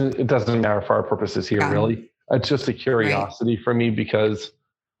 It doesn't matter for our purposes here, really. It's just a curiosity for me because,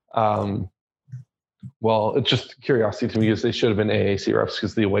 it's just curiosity to me because they should have been AAC refs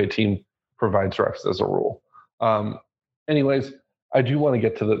because the away team provides refs as a rule. Anyways, I do want to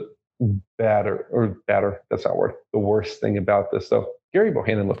get to the that's not a word. The worst thing about this, though, Gary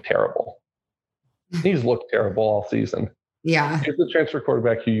Bohannon looked terrible. He's looked terrible all season. Yeah. Here's the transfer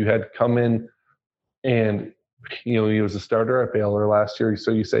quarterback who you had come in and, he was a starter at Baylor last year.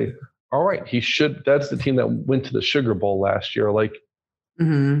 So you say, all right, that's the team that went to the Sugar Bowl last year. Like,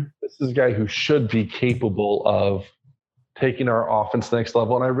 this is a guy who should be capable of taking our offense to the next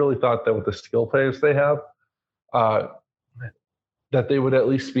level. And I really thought that with the skill players they have, that they would at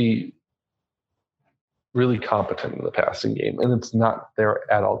least be really competent in the passing game. And it's not there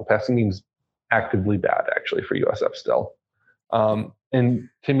at all. The passing game is actively bad, actually, for USF still. And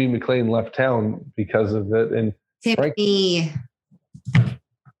Timmy McClain left town because of it. And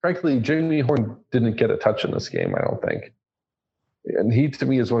frankly, Jamie Horn didn't get a touch in this game, I don't think. And he, to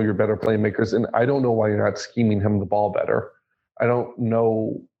me, is one of your better playmakers. And I don't know why you're not scheming him the ball better. I don't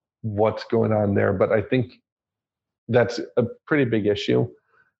know what's going on there, but I think that's a pretty big issue.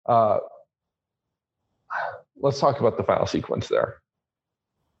 Let's talk about the final sequence there.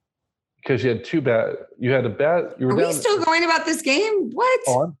 Because you had Are we still going about this game?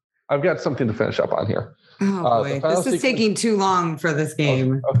 What? I've got something to finish up on here. Oh boy, this is taking too long for this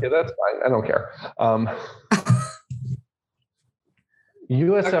game. Okay, that's fine. I don't care.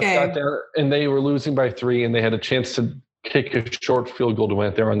 USF got there and they were losing by 3, and they had a chance to kick a short field goal to win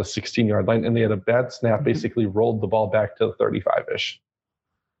it there on the 16-yard line, and they had a bad snap, basically rolled the ball back to the 35-ish.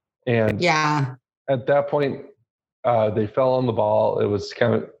 And at that point, they fell on the ball. It was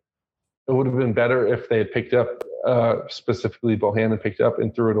it would have been better if they had picked up, specifically Bohannon picked up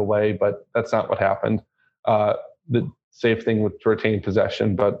and threw it away, but that's not what happened. The safe thing was to retain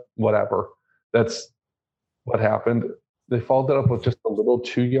possession, but whatever. That's what happened. They followed it up with just a little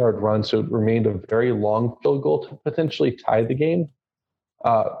 2-yard run, so it remained a very long field goal to potentially tie the game.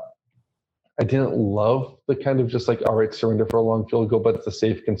 I didn't love the kind of just like, all right, surrender for a long field goal, but it's a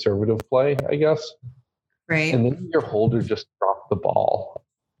safe conservative play, I guess. Right. And then your holder just dropped the ball.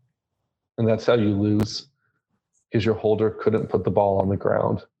 And that's how you lose, because your holder couldn't put the ball on the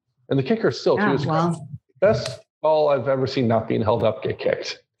ground. And the kicker still, best ball I've ever seen not being held up get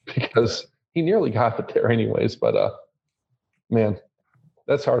kicked, because he nearly got it there anyways. But man,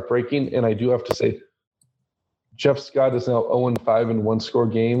 that's heartbreaking. And I do have to say, Jeff Scott is now 0-5 in one-score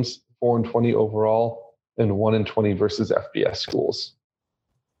games, 4-20 overall, and 1-20 versus FBS schools.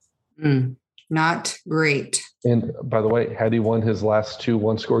 Not great. And by the way, had he won his last 2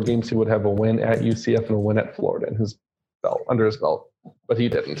 one-score games, he would have a win at UCF and a win at Florida in his belt, under his belt. But he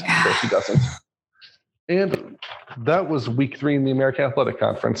didn't. Of course he doesn't. And that was week 3 in the American Athletic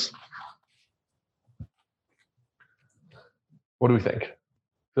Conference. What do we think?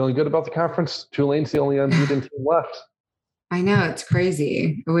 Feeling good about the conference? Tulane's the only unbeaten team left. I know, it's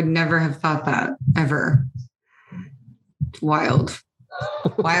crazy. I would never have thought that, ever. It's wild.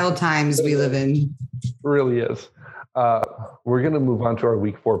 Wild times we live in. Really is. We're going to move on to our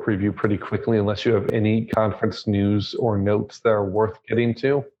week 4 preview pretty quickly, unless you have any conference news or notes that are worth getting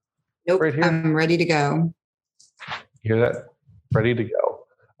to. Nope. Right here. I'm ready to go. You hear that? Ready to go.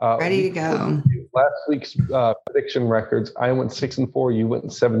 Ready to go. Last week's prediction records, I went 6-4, you went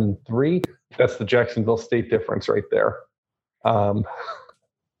 7-3. That's the Jacksonville State difference right there. I'm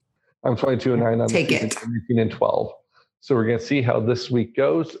 22-9 on Take it. 18-12. So we're going to see how this week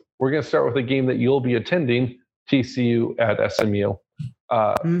goes. We're going to start with a game that you'll be attending, TCU at SMU.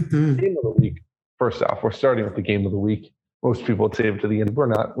 Game of the week. First off, we're starting with the game of the week. Most people would save it to the end. We're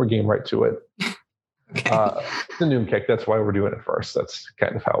not. We're game right to it. Okay. It's a noon kick. That's why we're doing it first. That's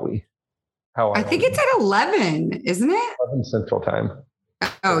kind of how I think it's at 11, isn't it? 11 Central Time.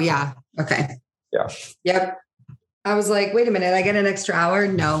 Oh, yeah. Okay. Yeah. Yep. I was like, wait a minute. I get an extra hour?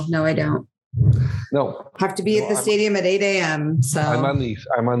 No, I don't. No. Have to be at the stadium at 8 a.m. So I'm on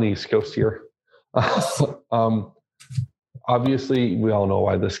the East Coast here. Obviously, we all know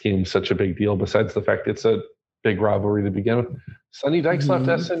why this game is such a big deal, besides the fact it's a big rivalry to begin with. Sonny Dykes left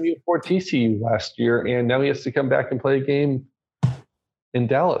SMU for TCU last year, and now he has to come back and play a game in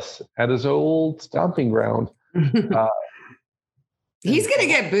Dallas at his old stomping ground. He's going to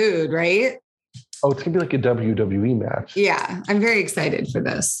get booed, right? Oh, it's going to be like a WWE match. Yeah, I'm very excited for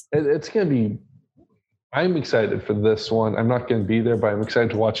this. It's going to be – I'm excited for this one. I'm not going to be there, but I'm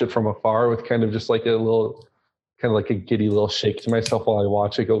excited to watch it from afar with kind of just like a little – kind of like a giddy little shake to myself while I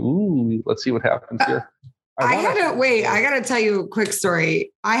watch it. Go, ooh, let's see what happens here. I got to tell you a quick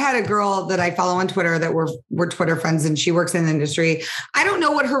story. I had a girl that I follow on Twitter that we're Twitter friends, and she works in the industry. I don't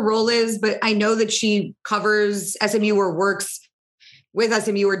know what her role is, but I know that she covers SMU or works with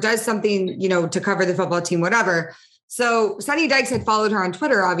SMU or does something, to cover the football team, whatever. So Sonny Dykes had followed her on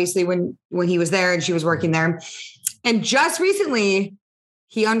Twitter, obviously, when he was there and she was working there. And just recently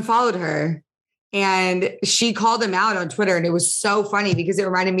he unfollowed her. And she called him out on Twitter. And it was so funny because it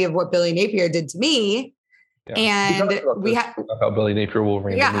reminded me of what Billy Napier did to me. Yeah. And we had how Billy Napier will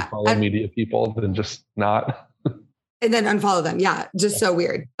randomly follow media people and just not. And then unfollow them. Yeah. Just so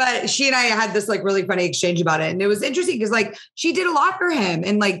weird. But she and I had this like really funny exchange about it. And it was interesting because like she did a lot for him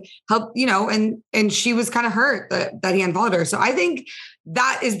and like help, and she was kind of hurt that he unfollowed her. So I think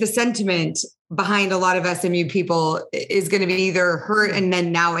that is the sentiment behind a lot of SMU people is going to be either hurt and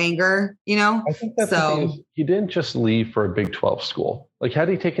then now anger, I think that's the thing is, he didn't just leave for a Big 12 school. Like had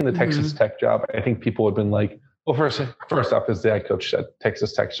he taken the Texas Tech job, I think people would have been like, well, first off, his dad coached at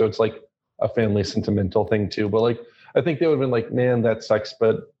Texas Tech. So it's like a family sentimental thing too. But like, I think they would have been like, man, that sucks,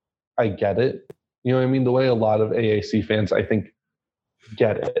 but I get it. You know what I mean? The way a lot of AAC fans, I think,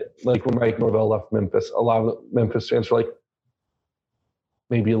 get it. Like when Mike Norvell left Memphis, a lot of Memphis fans were like,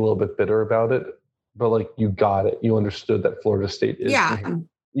 maybe a little bit bitter about it, but like you got it. You understood that Florida State is. Yeah.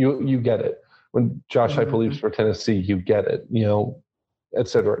 You get it. When Josh Heupel leaves for Tennessee, you get it. Et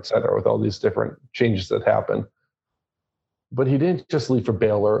cetera, with all these different changes that happen. But he didn't just leave for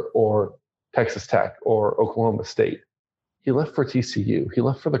Baylor or Texas Tech or Oklahoma State. He left for TCU. He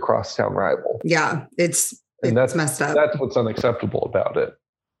left for the crosstown rival. Yeah, it's messed up. That's what's unacceptable about it.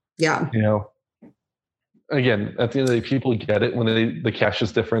 Yeah. Again, at the end of the day, people get it when the cash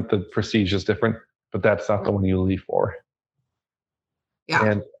is different, the prestige is different, but that's not the one you leave for. Yeah.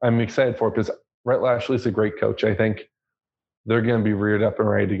 And I'm excited for it because Rhett Lashley's a great coach. I think they're going to be reared up and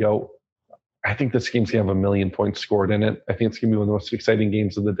ready to go. I think this game's going to have 1 million points scored in it. I think it's going to be one of the most exciting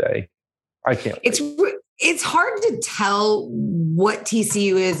games of the day. I can't wait. It's hard to tell what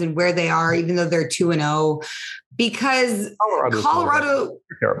TCU is and where they are, even though they're 2-0, because Colorado,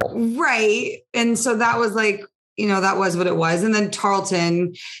 terrible, right? And so that was like, that was what it was. And then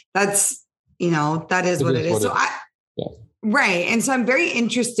Tarleton, that's, that is what it is. Right. And so I'm very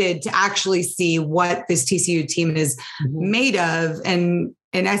interested to actually see what this TCU team is made of.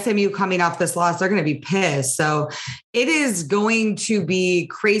 And SMU coming off this loss, they're going to be pissed. So it is going to be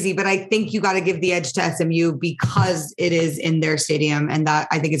crazy, but I think you got to give the edge to SMU because it is in their stadium. And that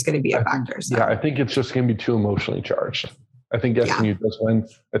I think is going to be a factor. So. Yeah. I think it's just going to be too emotionally charged. I think SMU does win.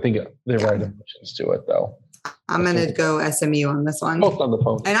 I think they write emotions to it though. I'm going to go SMU on this one. Both on the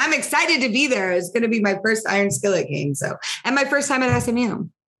phone. And I'm excited to be there. It's going to be my first Iron Skillet game. So, and my first time at SMU.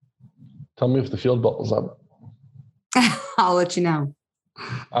 Tell me if the field goal is up. I'll let you know.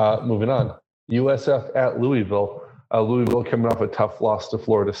 Moving on. USF at Louisville. Louisville coming off a tough loss to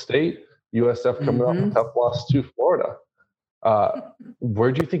Florida State. USF coming off a tough loss to Florida.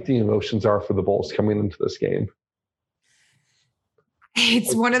 Where do you think the emotions are for the Bulls coming into this game?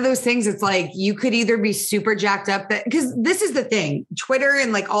 It's one of those things. It's like you could either be super jacked up because this is the thing. Twitter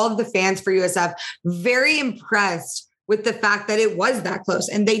and like all of the fans for USF, very impressed with the fact that it was that close.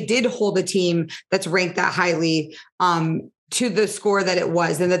 And they did hold a team that's ranked that highly to the score that it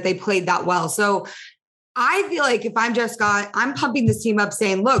was and that they played that well. So I feel like if I'm Jeff Scott, I'm pumping this team up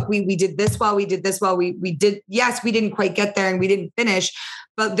saying, look, we did this well. We did this well. We did. Yes, we didn't quite get there and we didn't finish,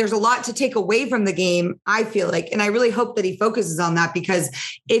 but there's a lot to take away from the game, I feel like. And I really hope that he focuses on that because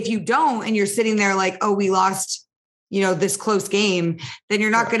if you don't, and you're sitting there like, oh, we lost, this close game, then you're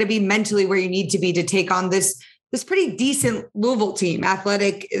not going to be mentally where you need to be to take on this pretty decent Louisville team,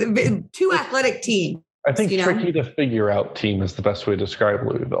 athletic team. I think tricky to figure out team is the best way to describe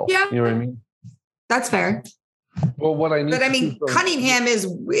Louisville. Yeah. You know what I mean? That's fair. Well, Cunningham is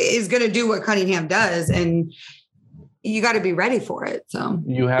going to do what Cunningham does, and you got to be ready for it. So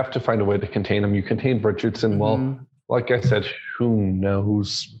you have to find a way to contain him. You contain Richardson. Well, like I said, who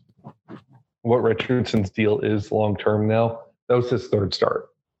knows what Richardson's deal is long term now? That was his third start.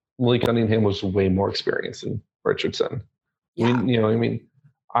 Malik Cunningham was way more experienced than Richardson. Yeah.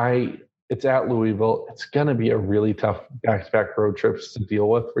 It's at Louisville. It's going to be a really tough back-to-back road trips to deal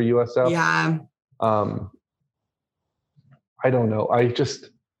with for USF. Yeah. I don't know.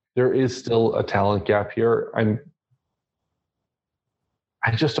 There is still a talent gap here. I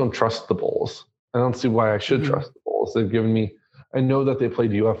just don't trust the Bulls. I don't see why I should trust the Bulls. They've given me, I know that they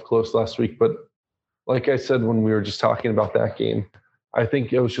played UF close last week, but like I said, when we were just talking about that game, I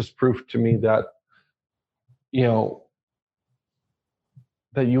think it was just proof to me that,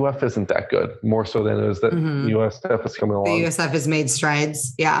 that UF isn't that good, more so than it is that USF is coming along. The USF has made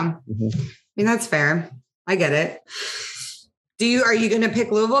strides. Yeah. I mean, that's fair. I get it. Are you going to pick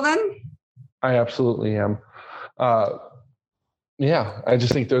Louisville then? I absolutely am. Yeah, I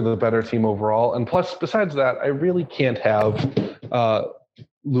just think they're the better team overall. And plus, besides that, I really can't have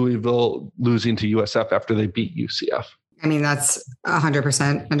Louisville losing to USF after they beat UCF. I mean, that's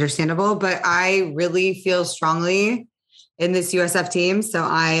 100% understandable, but I really feel strongly in this USF team. So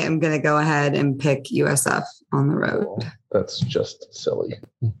I am going to go ahead and pick USF on the road. Oh, that's just silly.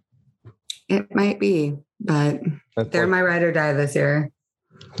 It might be, but they're my ride or die this year.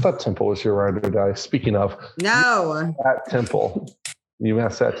 I thought Temple was your ride or die. Speaking of, no, at Temple,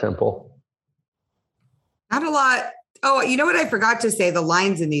 UMass at Temple. Not a lot. Oh, you know what I forgot to say? The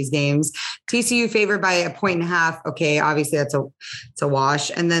lines in these games: TCU favored by 1.5. Okay, obviously it's a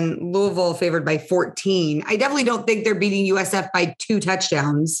wash, and then Louisville favored by 14. I definitely don't think they're beating USF by 2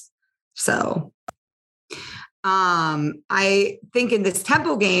 touchdowns. So, I think in this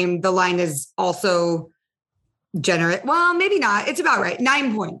Temple game, the line is also generous. Well, maybe not. It's about right.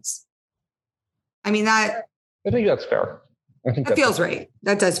 9 points. I mean that. I think that's fair. I think that feels right.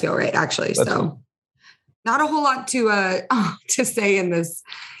 That does feel right, actually. That's so. Not a whole lot to say in this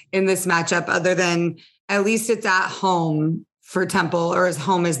matchup, other than at least it's at home for Temple, or as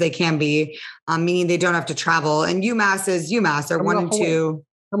home as they can be, meaning they don't have to travel. And UMass is UMass. They're 1-2.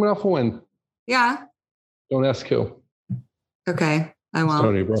 Coming off a win. Yeah. Don't ask who. Okay, I won't.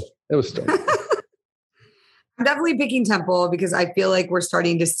 Stony, bro. It was Stony. I'm definitely picking Temple because I feel like we're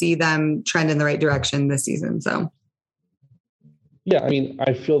starting to see them trend in the right direction this season. So. Yeah, I mean,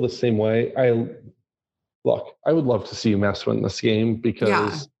 I feel the same way. Look, I would love to see UMass win this game because,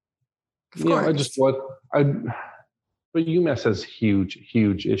 I just want. But UMass has huge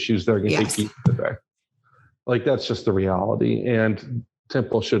issues that are going to take you back. Like that's just the reality. And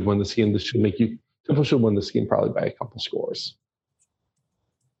Temple should win this game. Temple should win this game probably by a couple scores.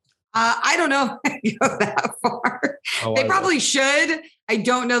 I don't know if I go that far. They probably should. I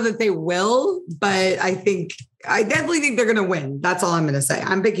don't know that they will, but I definitely think they're going to win. That's all I'm going to say.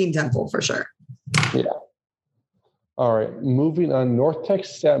 I'm picking Temple for sure. Yeah. All right. Moving on. North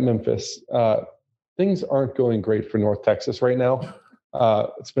Texas at Memphis. Things aren't going great for North Texas right now.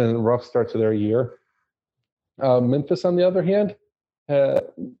 It's been a rough start to their year. Memphis, on the other hand,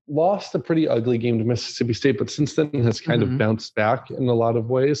 lost a pretty ugly game to Mississippi State, but since then has kind of bounced back in a lot of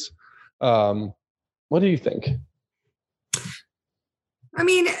ways. What do you think? I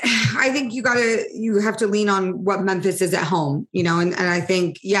mean, I think you have to lean on what Memphis is at home, and I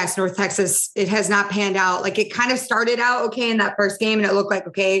think, yes, North Texas, it has not panned out. Like it kind of started out okay in that first game and it looked like,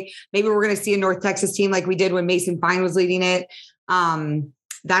 okay, maybe we're going to see a North Texas team like we did when Mason Fine was leading it.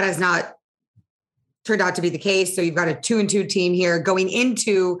 That has not turned out to be the case. So you've got a 2-2 team here going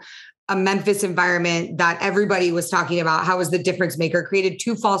into a Memphis environment that everybody was talking about. How was the difference maker? Created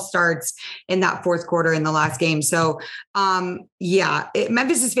 2 false starts in that fourth quarter in the last game. So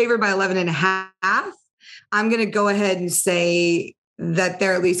Memphis is favored by 11.5. I'm going to go ahead and say that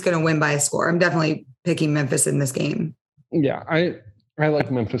they're at least going to win by a score. I'm definitely picking Memphis in this game. Yeah, I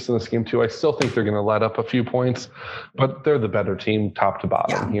like Memphis in this game too. I still think they're going to let up a few points, but they're the better team top to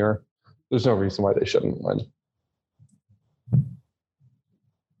bottom here. There's no reason why they shouldn't win.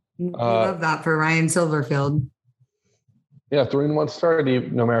 I love that for Ryan Silverfield. Yeah, 3-1 start.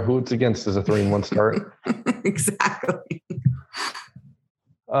 No matter who it's against, is a 3-1 start. Exactly.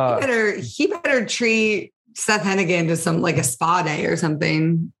 He better treat Seth Hennigan to some like a spa day or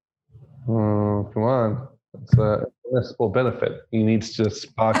something. Oh, come on! It's a municipal benefit. He needs to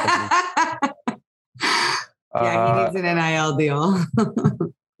spa. He needs an NIL deal.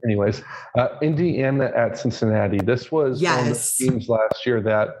 Anyways, Indiana at Cincinnati. This was one of the teams last year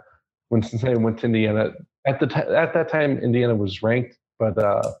that when Cincinnati went to Indiana, at that time, Indiana was ranked, but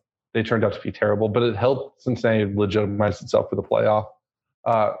they turned out to be terrible. But it helped Cincinnati legitimize itself for the playoff.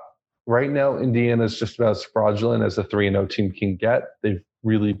 Right now, Indiana is just about as fraudulent as a 3-0 team can get. They've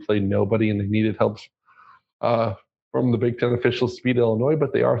really played nobody, and they needed help from the Big Ten officials to beat Illinois,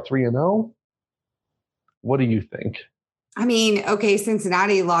 but they are 3-0. What do you think? I mean, okay,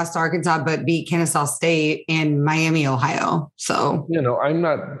 Cincinnati lost to Arkansas, but beat Kennesaw State and Miami, Ohio. So, I'm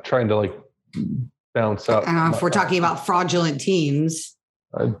not trying to bounce up. I don't know if we're talking about fraudulent teams.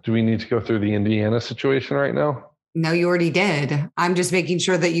 Do we need to go through the Indiana situation right now? No, you already did. I'm just making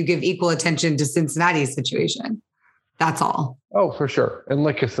sure that you give equal attention to Cincinnati's situation. That's all. Oh, for sure. And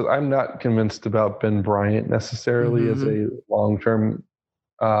like I said, I'm not convinced about Ben Bryant necessarily as a long-term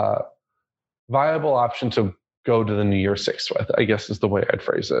viable option to go to the New Year Six with, I guess is the way I'd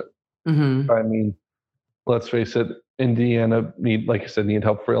phrase it. I mean, let's face it, Indiana need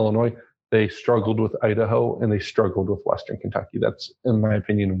help for Illinois. They struggled with Idaho and they struggled with Western Kentucky. That's, in my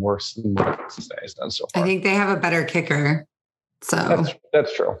opinion, worse than what Cincinnati has done so far. I think they have a better kicker. So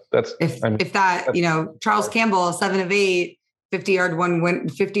that's true. If Charles Campbell, 7 of 8,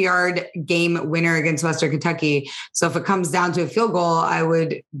 50-yard game winner against Western Kentucky. So if it comes down to a field goal, I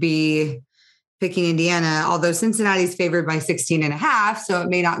would be picking Indiana, although Cincinnati's favored by 16.5, so it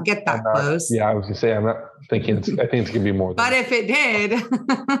may not get that close. Yeah, I was gonna say, I'm not thinking I think it's gonna be more. But if it did,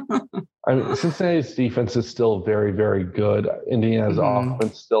 Cincinnati's defense is still very, very good. Indiana's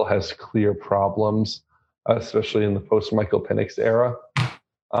offense still has clear problems, especially in the post Michael Penix era.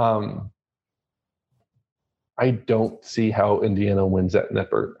 I don't see how Indiana wins at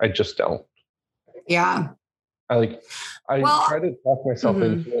Nippert. I just don't. Yeah. I try to talk myself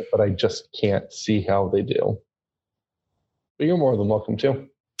into it, but I just can't see how they do. But you're more than welcome to.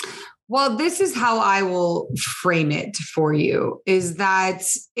 Well, this is how I will frame it for you, is that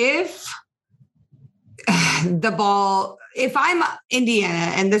if I'm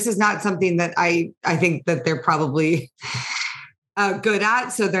Indiana, and this is not something that I think that they're probably good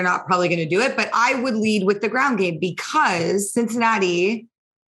at, so they're not probably going to do it, but I would lead with the ground game because Cincinnati,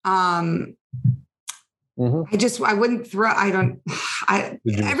 I wouldn't throw, I don't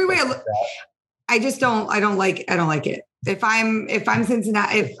like it. If I'm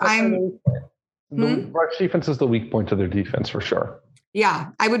Cincinnati, rush defense is the weak point of their defense for sure. Yeah,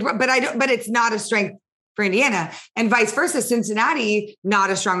 I would, but it's not a strength for Indiana, and vice versa. Cincinnati, not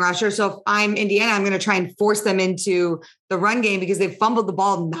a strong rusher. So if I'm Indiana, I'm going to try and force them into the run game because they've fumbled the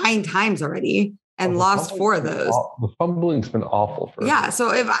ball 9 times already and lost 4 of those. The fumbling's been awful for them. So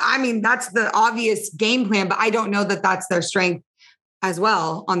that's the obvious game plan, but I don't know that that's their strength as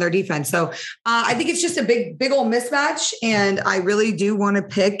well on their defense. So I think it's just a big old mismatch, and I really do want to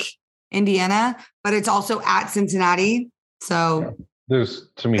pick Indiana, but it's also at Cincinnati. So there's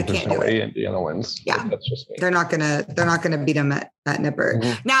no way Indiana wins. Yeah, that's just me. They're not gonna beat them at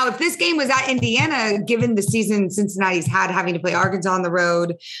Nippert. Now, if this game was at Indiana, given the season Cincinnati's had having to play Arkansas on the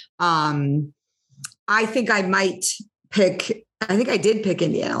road, I think I might pick. I think I did pick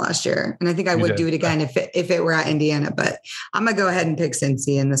Indiana last year, and I think I would do it again if it were at Indiana. But I'm gonna go ahead and pick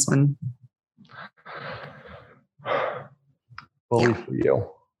Cincy in this one. Bully for you.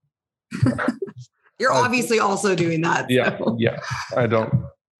 You're obviously also doing that. So. Yeah.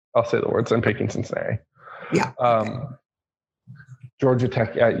 I'll say the words. I'm picking Cincinnati. Yeah. Georgia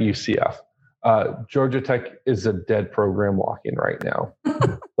Tech at UCF. Georgia Tech is a dead program walking right now.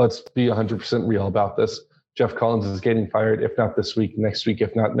 Let's be 100% real about this. Jeff Collins is getting fired, if not this week, next week,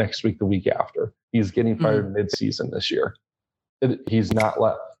 if not next week, the week after. He's getting fired mid-season this year. He's not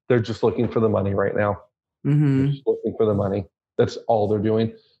they're just looking for the money right now. They're just looking for the money. That's all they're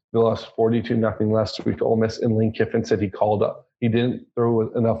doing. They lost 42-0 last week to Ole Miss, and Lane Kiffin said he called up. He didn't throw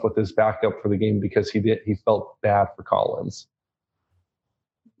enough with his backup for the game because he felt bad for Collins.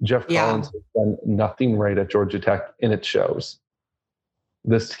 Jeff Collins has done nothing right at Georgia Tech, and it shows.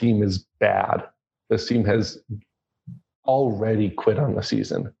 This team is bad. This team has already quit on the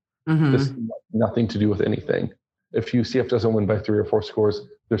season. This has nothing to do with anything. If UCF doesn't win by 3 or 4 scores,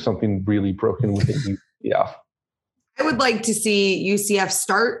 there's something really broken within UCF. I would like to see UCF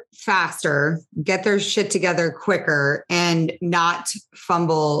start faster, get their shit together quicker, and not turn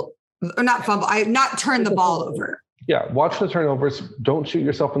the ball over. Yeah, watch the turnovers. Don't shoot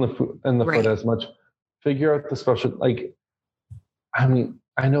yourself in the foot as much. Figure out the special. I know.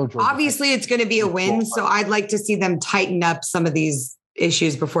 Georgia Obviously, it's going to be a win, so I'd like to see them tighten up some of these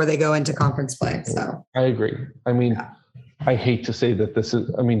issues before they go into conference play. So I agree. I hate to say that this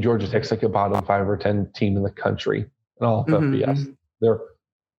is. Georgia Tech's like a bottom 5 or 10 team in the country. And all of FBS. They're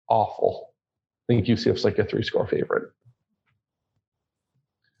awful. I think UCF's like a 3-score favorite.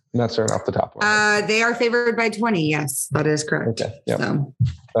 And that's starting off the top one. They are favored by 20. Yes, that is correct. Okay. Yeah. So,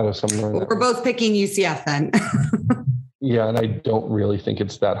 that is something. We're both picking UCF then. Yeah, and I don't really think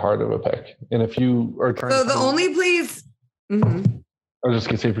it's that hard of a pick. And if you are trying I was just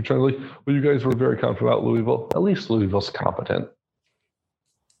going to say, if you're trying to you guys were very confident about Louisville. At least Louisville's competent.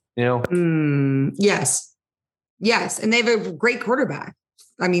 Yes, and they have a great quarterback.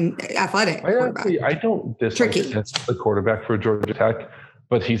 Athletic quarterback. I don't dislike the quarterback for Georgia Tech,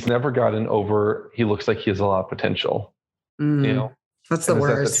 but he's never gotten over. He looks like he has a lot of potential. That's the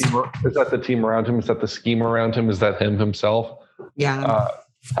worst. Is that the team around him? Is that the scheme around him? Is that him himself? Yeah.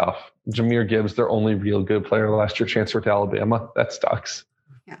 Tough. Jahmyr Gibbs, their only real good player last year, transferred to Alabama. That sucks.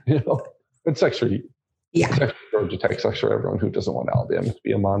 Yeah. It's actually Georgia Tech. It's actually everyone who doesn't want Alabama to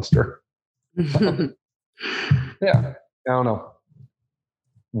be a monster. I don't know.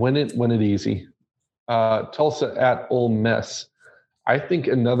 Win it easy. Tulsa at Ole Miss. I think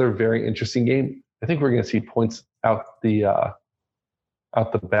another very interesting game. I think we're going to see points out the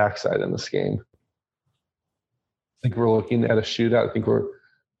backside in this game. I think we're looking at a shootout. I think we're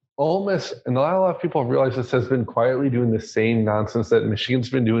almost, and not a lot of people realize this, has been quietly doing the same nonsense that Michigan's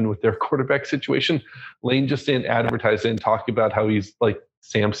been doing with their quarterback situation. Lane just didn't advertise it and talk about how he's like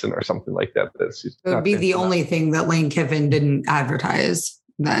Samson or something like that. It would be the only thing that Lane Kiffin didn't advertise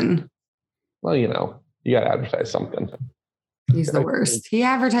then. Well, you got to advertise something. He's the worst. He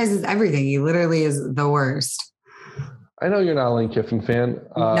advertises everything. He literally is the worst. I know you're not a Lane Kiffin fan.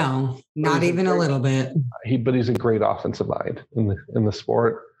 No, not even a little bit. But he's a great offensive mind in the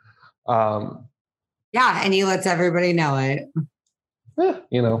sport. Yeah, and he lets everybody know it.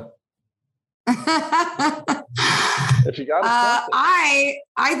 If you got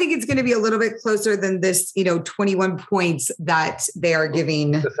I think it's going to be a little bit closer than this, 21 points that they are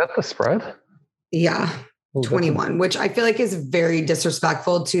giving. Is that the spread? Yeah. 21, which I feel like is very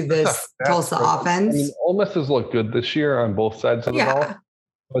disrespectful to this Tulsa offense. I mean, Ole Miss has looked good this year on both sides of the ball,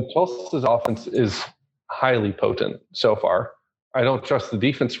 but Tulsa's offense is highly potent so far. I don't trust the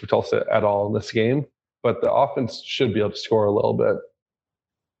defense for Tulsa at all in this game, but the offense should be able to score a little bit.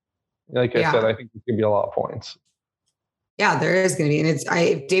 Like I said, I think it's going to be a lot of points. Yeah, there is going to be. And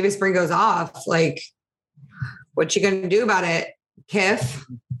if Davis Spring goes off, like, what you going to do about it, Kiff?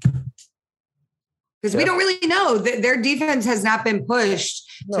 Because we don't really know. Their defense has not been pushed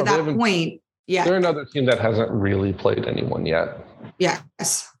to that point yet. They're another team that hasn't really played anyone yet.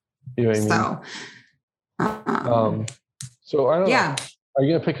 Yes. You know what I mean? So I don't know. Are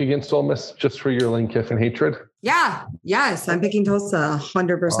you going to pick against Ole Miss just for your Lane Kiffin hatred? Yeah. Yes. I'm picking Tulsa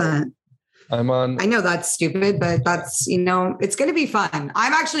 100%. I know that's stupid, but that's, it's going to be fun.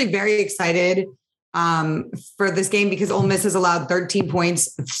 I'm actually very excited for this game because Ole Miss has allowed 13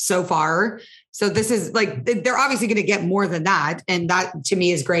 points so far. So this is like, they're obviously going to get more than that. And that to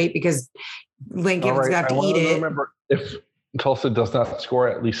me is great because Lane Kiffin's going to have to eat it. Remember, if Tulsa does not score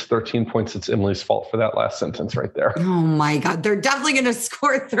at least 13 points, it's Emily's fault for that last sentence right there. Oh my God. They're definitely going to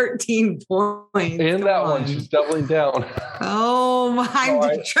score 13 points. In that one, she's doubling down. Oh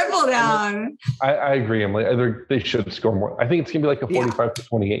my, triple down. I agree, Emily. They should score more. I think it's going to be like a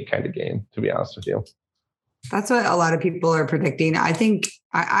 45-28 kind of game, to be honest with you. That's what a lot of people are predicting. I think,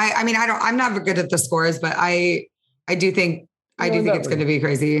 I'm not good at the scores, but I do think it's going to be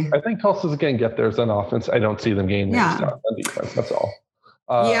crazy. I think Tulsa's going to get theirs on offense. I don't see them getting theirs on defense. That's all.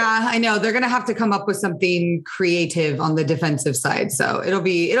 I know they're going to have to come up with something creative on the defensive side. So it'll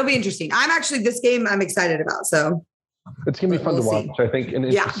be interesting. This game I'm excited about. So it's going to be fun to watch. I think an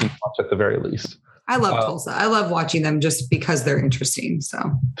interesting watch at the very least. I love Tulsa. I love watching them just because they're interesting.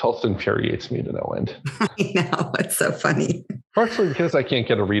 So Tulsa infuriates me to no end. I know. It's so funny. Partially because I can't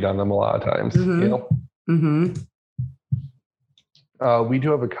get a read on them a lot of times. Mm-hmm. We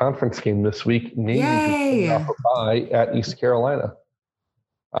do have a conference game this week. Navy off a bye at East Carolina.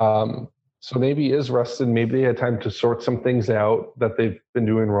 So Navy is rested. Maybe they had time to sort some things out that they've been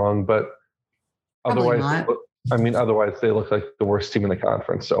doing wrong, but otherwise they look like the worst team in the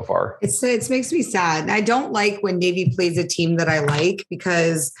conference so far. It makes me sad. I don't like when Navy plays a team that I like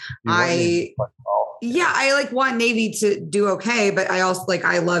because I want Navy to do okay, but I also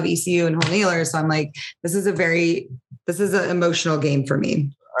I love ECU and Holt Naylor. So I'm like, this is an emotional game for me.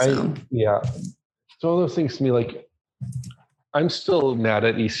 So. It's one of those things to me, like, I'm still mad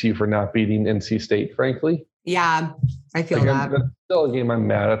at ECU for not beating NC State, frankly. Yeah, I feel that. That's still a game I'm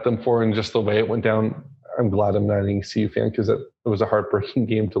mad at them for, and just the way it went down. I'm glad I'm not an ECU fan because it was a heartbreaking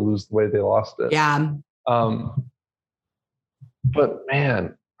game to lose the way they lost it. Yeah. But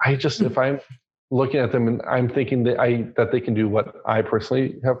man, if I'm looking at them and I'm thinking that they can do what I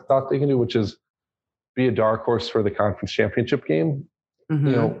personally have thought they can do, which is be a dark horse for the conference championship game.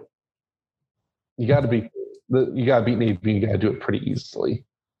 Mm-hmm. You got to beat Navy. You got to do it pretty easily.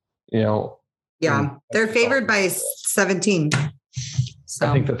 Yeah, they're favored by 17. So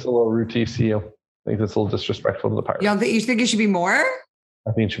I think that's a little rude to ECU. I think that's a little disrespectful to the Pirates. You think it should be more?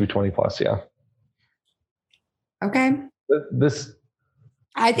 I think it should be 20 plus. Yeah. Okay.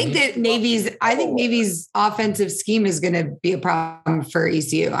 I think Navy's offensive scheme is going to be a problem for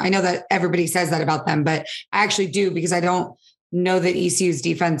ECU. I know that everybody says that about them, but I actually do because I don't know that ECU's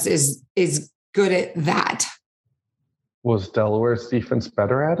defense is good at that. Was Delaware's defense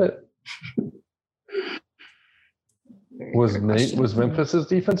better at it? Was Memphis's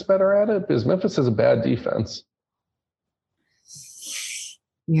defense better at it? Because Memphis has a bad defense.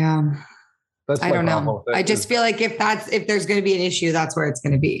 Yeah. That's I don't know. I just feel like if there's going to be an issue, that's where it's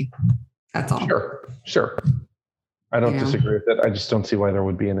going to be. That's all. Sure. I don't disagree with it. I just don't see why there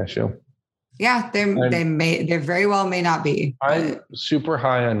would be an issue. Yeah, they very well may not be. I'm super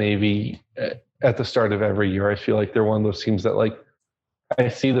high on Navy at the start of every year. I feel like they're one of those teams that like I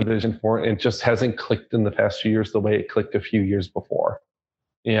see the vision for it. It just hasn't clicked in the past few years the way it clicked a few years before.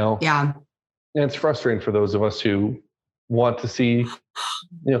 You know? Yeah. And it's frustrating for those of us who want to see,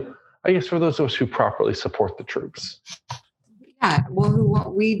 I guess for those of us who properly support the troops. Yeah.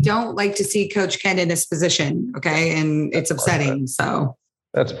 Well, we don't like to see Coach Ken in this position. Okay. And it's upsetting. So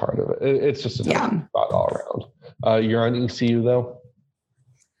that's part of it. It's just a tough spot all around. You're on ECU though?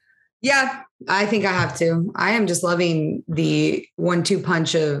 Yeah, I think I have to. I am just loving the 1-2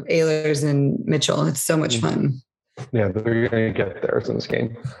 punch of Ehlers and Mitchell. It's so much fun. Yeah, they're going to get theirs in this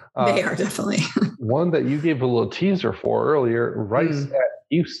game. They are definitely. One that you gave a little teaser for earlier, Rice at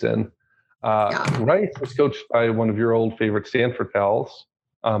Houston. Rice was coached by one of your old favorite Stanford pals,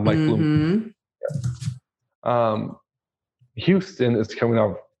 Mike Bloom. Houston is coming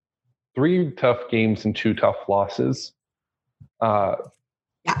off 3 tough games and 2 tough losses.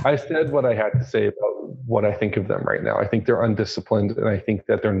 I said what I had to say about what I think of them right now. I think they're undisciplined, and I think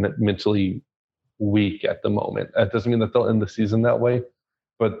that they're mentally weak at the moment. That doesn't mean that they'll end the season that way,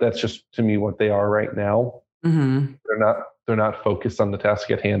 but that's just to me what they are right now. Mm-hmm. They're not focused on the task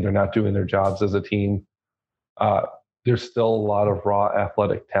at hand. They're not doing their jobs as a team. There's still a lot of raw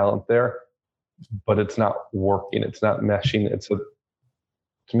athletic talent there, but it's not working. It's not meshing.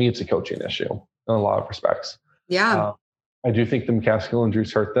 To me, it's a coaching issue in a lot of respects. Yeah. I do think the McCaskill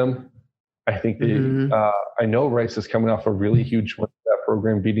injuries hurt them. I think I know Rice is coming off a really huge win for that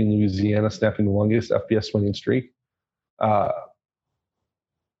program, beating Louisiana, snapping the longest FBS winning streak.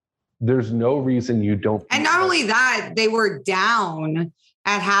 There's no reason you don't. And not only that, they were down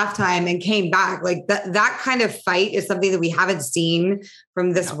at halftime and came back. Like that kind of fight is something that we haven't seen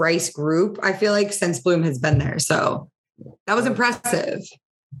from this Rice group, I feel like, since Bloom has been there. So that was impressive.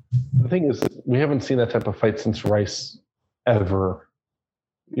 The thing is, we haven't seen that type of fight since Rice ever.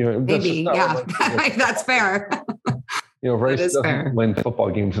 Maybe, yeah. That's fair. Rice doesn't win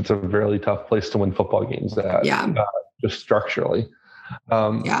football games. It's a really tough place to win football games at, just structurally.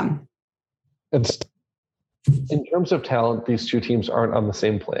 It's in terms of talent, these two teams aren't on the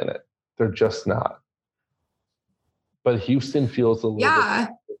same planet. They're just not. But Houston feels a little bit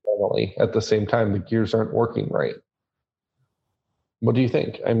fundamentally at the same time. The gears aren't working right. What do you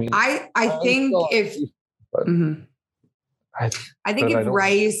think? I mean, I think if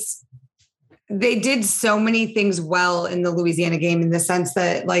Rice, they did so many things well in the Louisiana game in the sense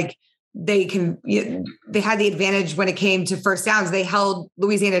that like they had the advantage when it came to first downs. They held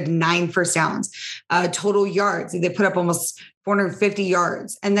Louisiana to 9 first downs, total yards. They put up almost 450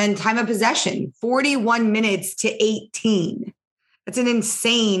 yards, and then time of possession, 41 minutes to 18. That's an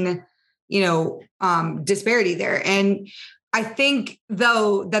insane, disparity there. And I think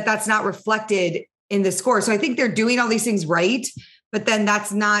though that's not reflected in the score. So I think they're doing all these things right, but then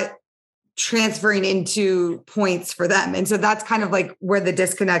that's not transferring into points for them. And so that's kind of like where the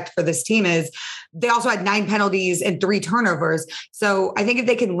disconnect for this team is. They also had 9 penalties and 3 turnovers. So I think if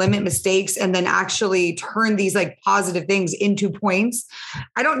they can limit mistakes and then actually turn these like positive things into points,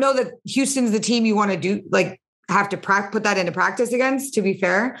 I don't know that Houston's the team you want to do, like have to put that into practice against, to be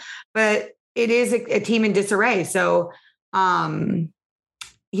fair, but it is a team in disarray. So, I'm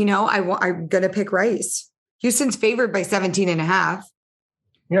going to pick Rice. Houston's favored by 17.5.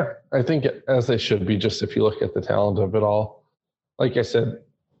 Yeah, I think as they should be, just if you look at the talent of it all. Like I said,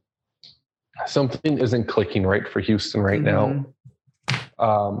 something isn't clicking right for Houston right now.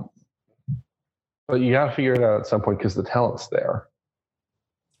 But you got to figure it out at some point because the talent's there.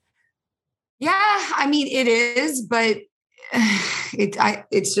 Yeah, I mean, it is, but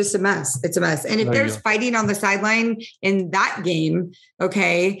it's just a mess. It's a mess. And if there's fighting on the sideline in that game,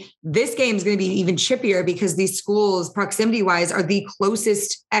 okay, this game is going to be even chippier because these schools, proximity wise, are the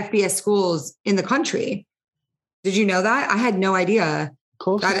closest FBS schools in the country. Did you know that? I had no idea.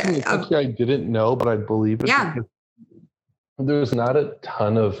 Closest in the country, I didn't know, but I believe it. Yeah. There's not a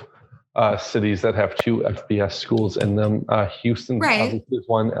ton of cities that have 2 FBS schools in them. Houston obviously is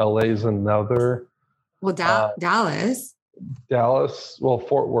one. LA is another. Well, Dallas. Well,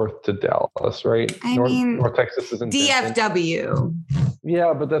 Fort Worth to Dallas, right? North Texas is in DFW.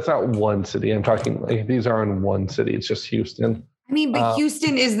 Yeah, but that's not one city. I'm talking like these are in one city. It's just Houston. I mean, but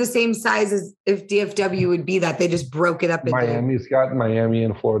Houston is the same size as if DFW would be that. They just broke it up. Miami's got Miami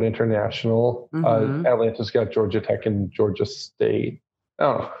and Florida International. Atlanta's got Georgia Tech and Georgia State. I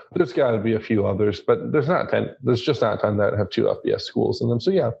don't know. There's got to be a few others, but there's just not a ton that have 2 FBS schools in them.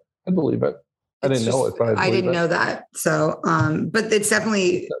 So yeah, I believe it. I didn't know it, but I didn't know that. So, but it's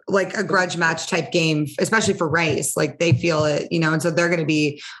definitely like a grudge match type game, especially for Rice. Like they feel it, and so they're going to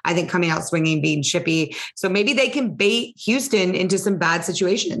be, I think, coming out swinging, being chippy. So maybe they can bait Houston into some bad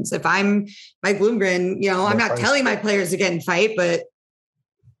situations. If I'm Mike Bloomgren, I'm not telling my players to get in fight, but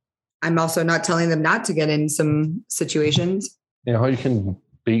I'm also not telling them not to get in some situations. You know how you can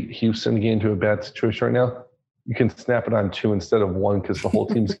bait Houston to get into a bad situation right now? You can snap it on 2 instead of 1 because the whole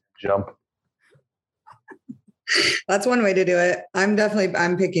team's jump. That's one way to do it. I'm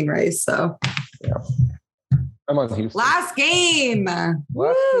picking Rice. So yeah, I'm on Houston. Last game.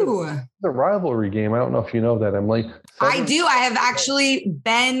 Woo! It's a rivalry game. I don't know if you know that, Emily. I do. I have actually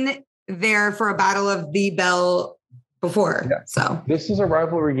been there for a Battle of the Bell before. Yeah. So this is a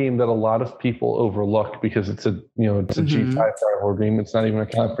rivalry game that a lot of people overlook because it's a G5 rivalry game. It's not even a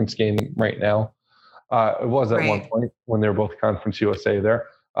conference game right now. It was at one point when they were both Conference USA there.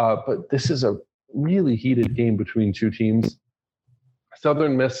 But this is a really heated game between two teams.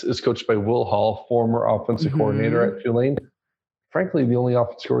 Southern Miss is coached by Will Hall, former offensive coordinator at Tulane. Frankly, the only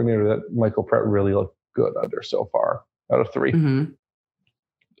offensive coordinator that Michael Pratt really looked good under so far out of 3.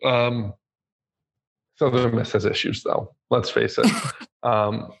 Southern Miss has issues, though. Let's face it.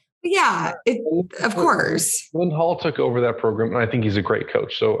 Of course. When Hall took over that program, and I think he's a great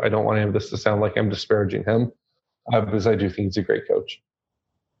coach, so I don't want any of this to sound like I'm disparaging him, because I do think he's a great coach.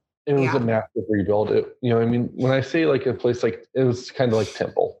 It was a massive rebuild. When I say like a place like, it was kind of like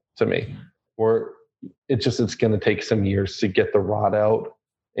Temple to me, where it's going to take some years to get the rod out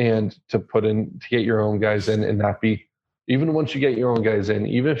and to get your own guys in and not be, even once you get your own guys in,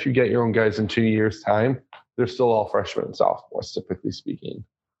 even if you get your own guys in 2 years' time, they're still all freshmen and sophomores, typically speaking.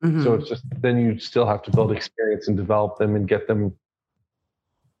 So it's just, then you still have to build experience and develop them and get them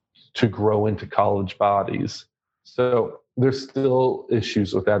to grow into college bodies. So there's still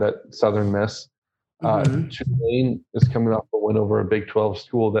issues with that at Southern Miss. Tulane is coming off a win over a Big 12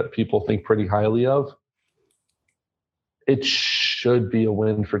 school that people think pretty highly of. It should be a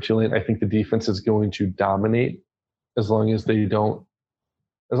win for Tulane. I think the defense is going to dominate as long as they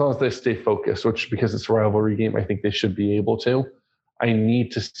stay focused, which, because it's a rivalry game, I think they should be able to. I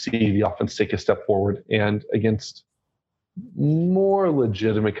need to see the offense take a step forward, and against more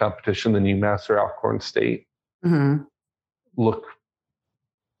legitimate competition than UMass or Alcorn State, look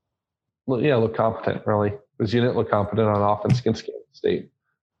competent, really, because you didn't look competent on offense against Kansas State.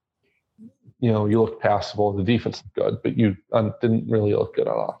 You look passable. The defense looked good, but you didn't really look good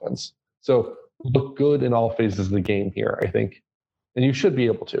on offense. So look good in all phases of the game here, I think, and you should be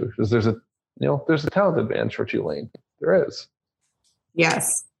able to, because there's a talent advantage for Tulane. There is.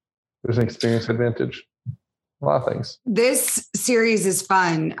 Yes. There's an experience advantage. A lot of things. This series is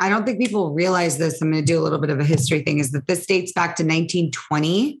fun. I don't think people realize this. I'm going to do a little bit of a history thing, is that this dates back to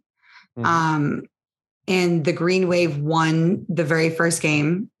 1920. And the Green Wave won the very first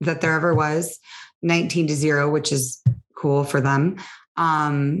game that there ever was, 19-0, which is cool for them.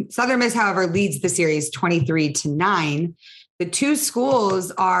 Southern Miss, however, leads the series 23-9. The two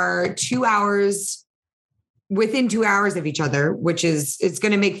schools are within 2 hours of each other, which it's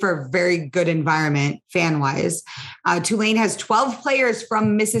going to make for a very good environment fan-wise. Tulane has 12 players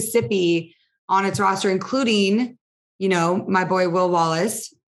from Mississippi on its roster, including, my boy Will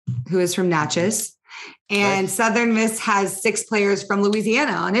Wallace, who is from Natchez. And Southern Miss has 6 players from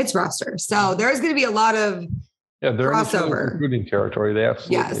Louisiana on its roster. So there's going to be a lot of crossover. In recruiting territory. They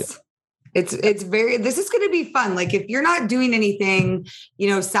absolutely. Yes. This is going to be fun. Like, if you're not doing anything,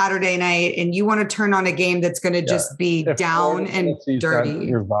 Saturday night, and you want to turn on a game that's going to just be down and dirty,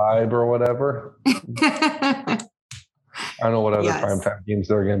 your vibe or whatever. I don't know what other primetime games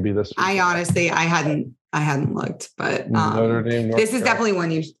there are going to be this week. I honestly, I hadn't looked, but Notre Dame, this is definitely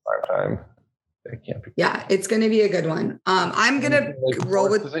one you. Primetime. It can't be. Yeah, it's going to be a good one. I'm going to roll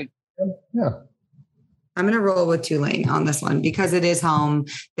with. I'm going to roll with Tulane on this one because it is home.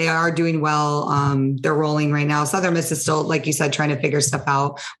 They are doing well. They're rolling right now. Southern Miss is still, like you said, trying to figure stuff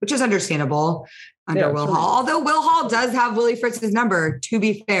out, which is understandable under Will Hall. Although Will Hall does have Willie Fritz's number, to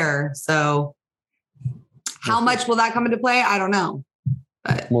be fair. So how much will that come into play? I don't know.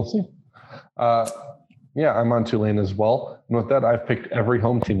 But we'll see. I'm on Tulane as well. And with that, I've picked every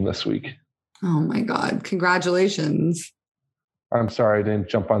home team this week. Oh, my God. Congratulations. I'm sorry I didn't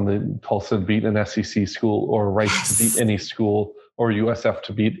jump on the Tulsa to beat an SEC school, or Rice to beat any school, or USF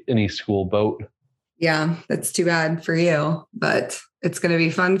to beat any school boat. Yeah, that's too bad for you, but it's going to be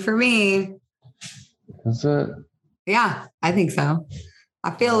fun for me. Is it? Yeah, I think so.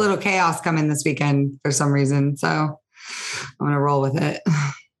 I feel a little chaos coming this weekend for some reason, so I'm going to roll with it.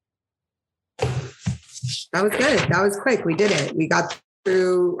 That was good. That was quick. We did it. We got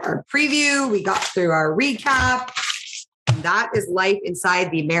through our preview. We got through our recap. And that is life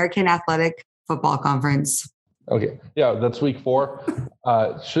inside the American Athletic Football Conference. Okay. Yeah, that's week 4.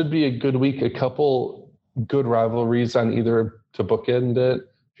 Should be a good week. A couple good rivalries on either to bookend it. A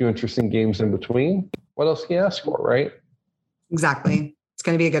few interesting games in between. What else can you ask for, right? Exactly. It's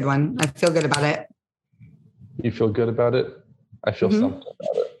going to be a good one. I feel good about it. You feel good about it? I feel something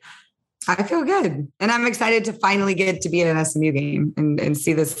about it. I feel good. And I'm excited to finally get to be at an SMU game and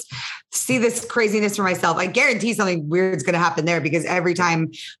see this craziness for myself. I guarantee something weird is going to happen there because every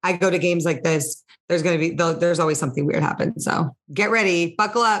time I go to games like this, there's always something weird happen. So get ready,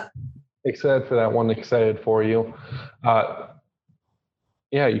 buckle up. Excited for that one. Excited for you.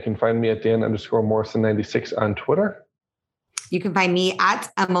 You can find me at Dan_Morrison96 on Twitter. You can find me at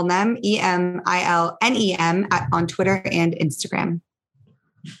Emilnem, EMILNEM on Twitter and Instagram.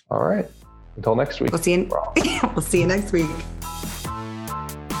 All right. Until next week. We'll see you next week.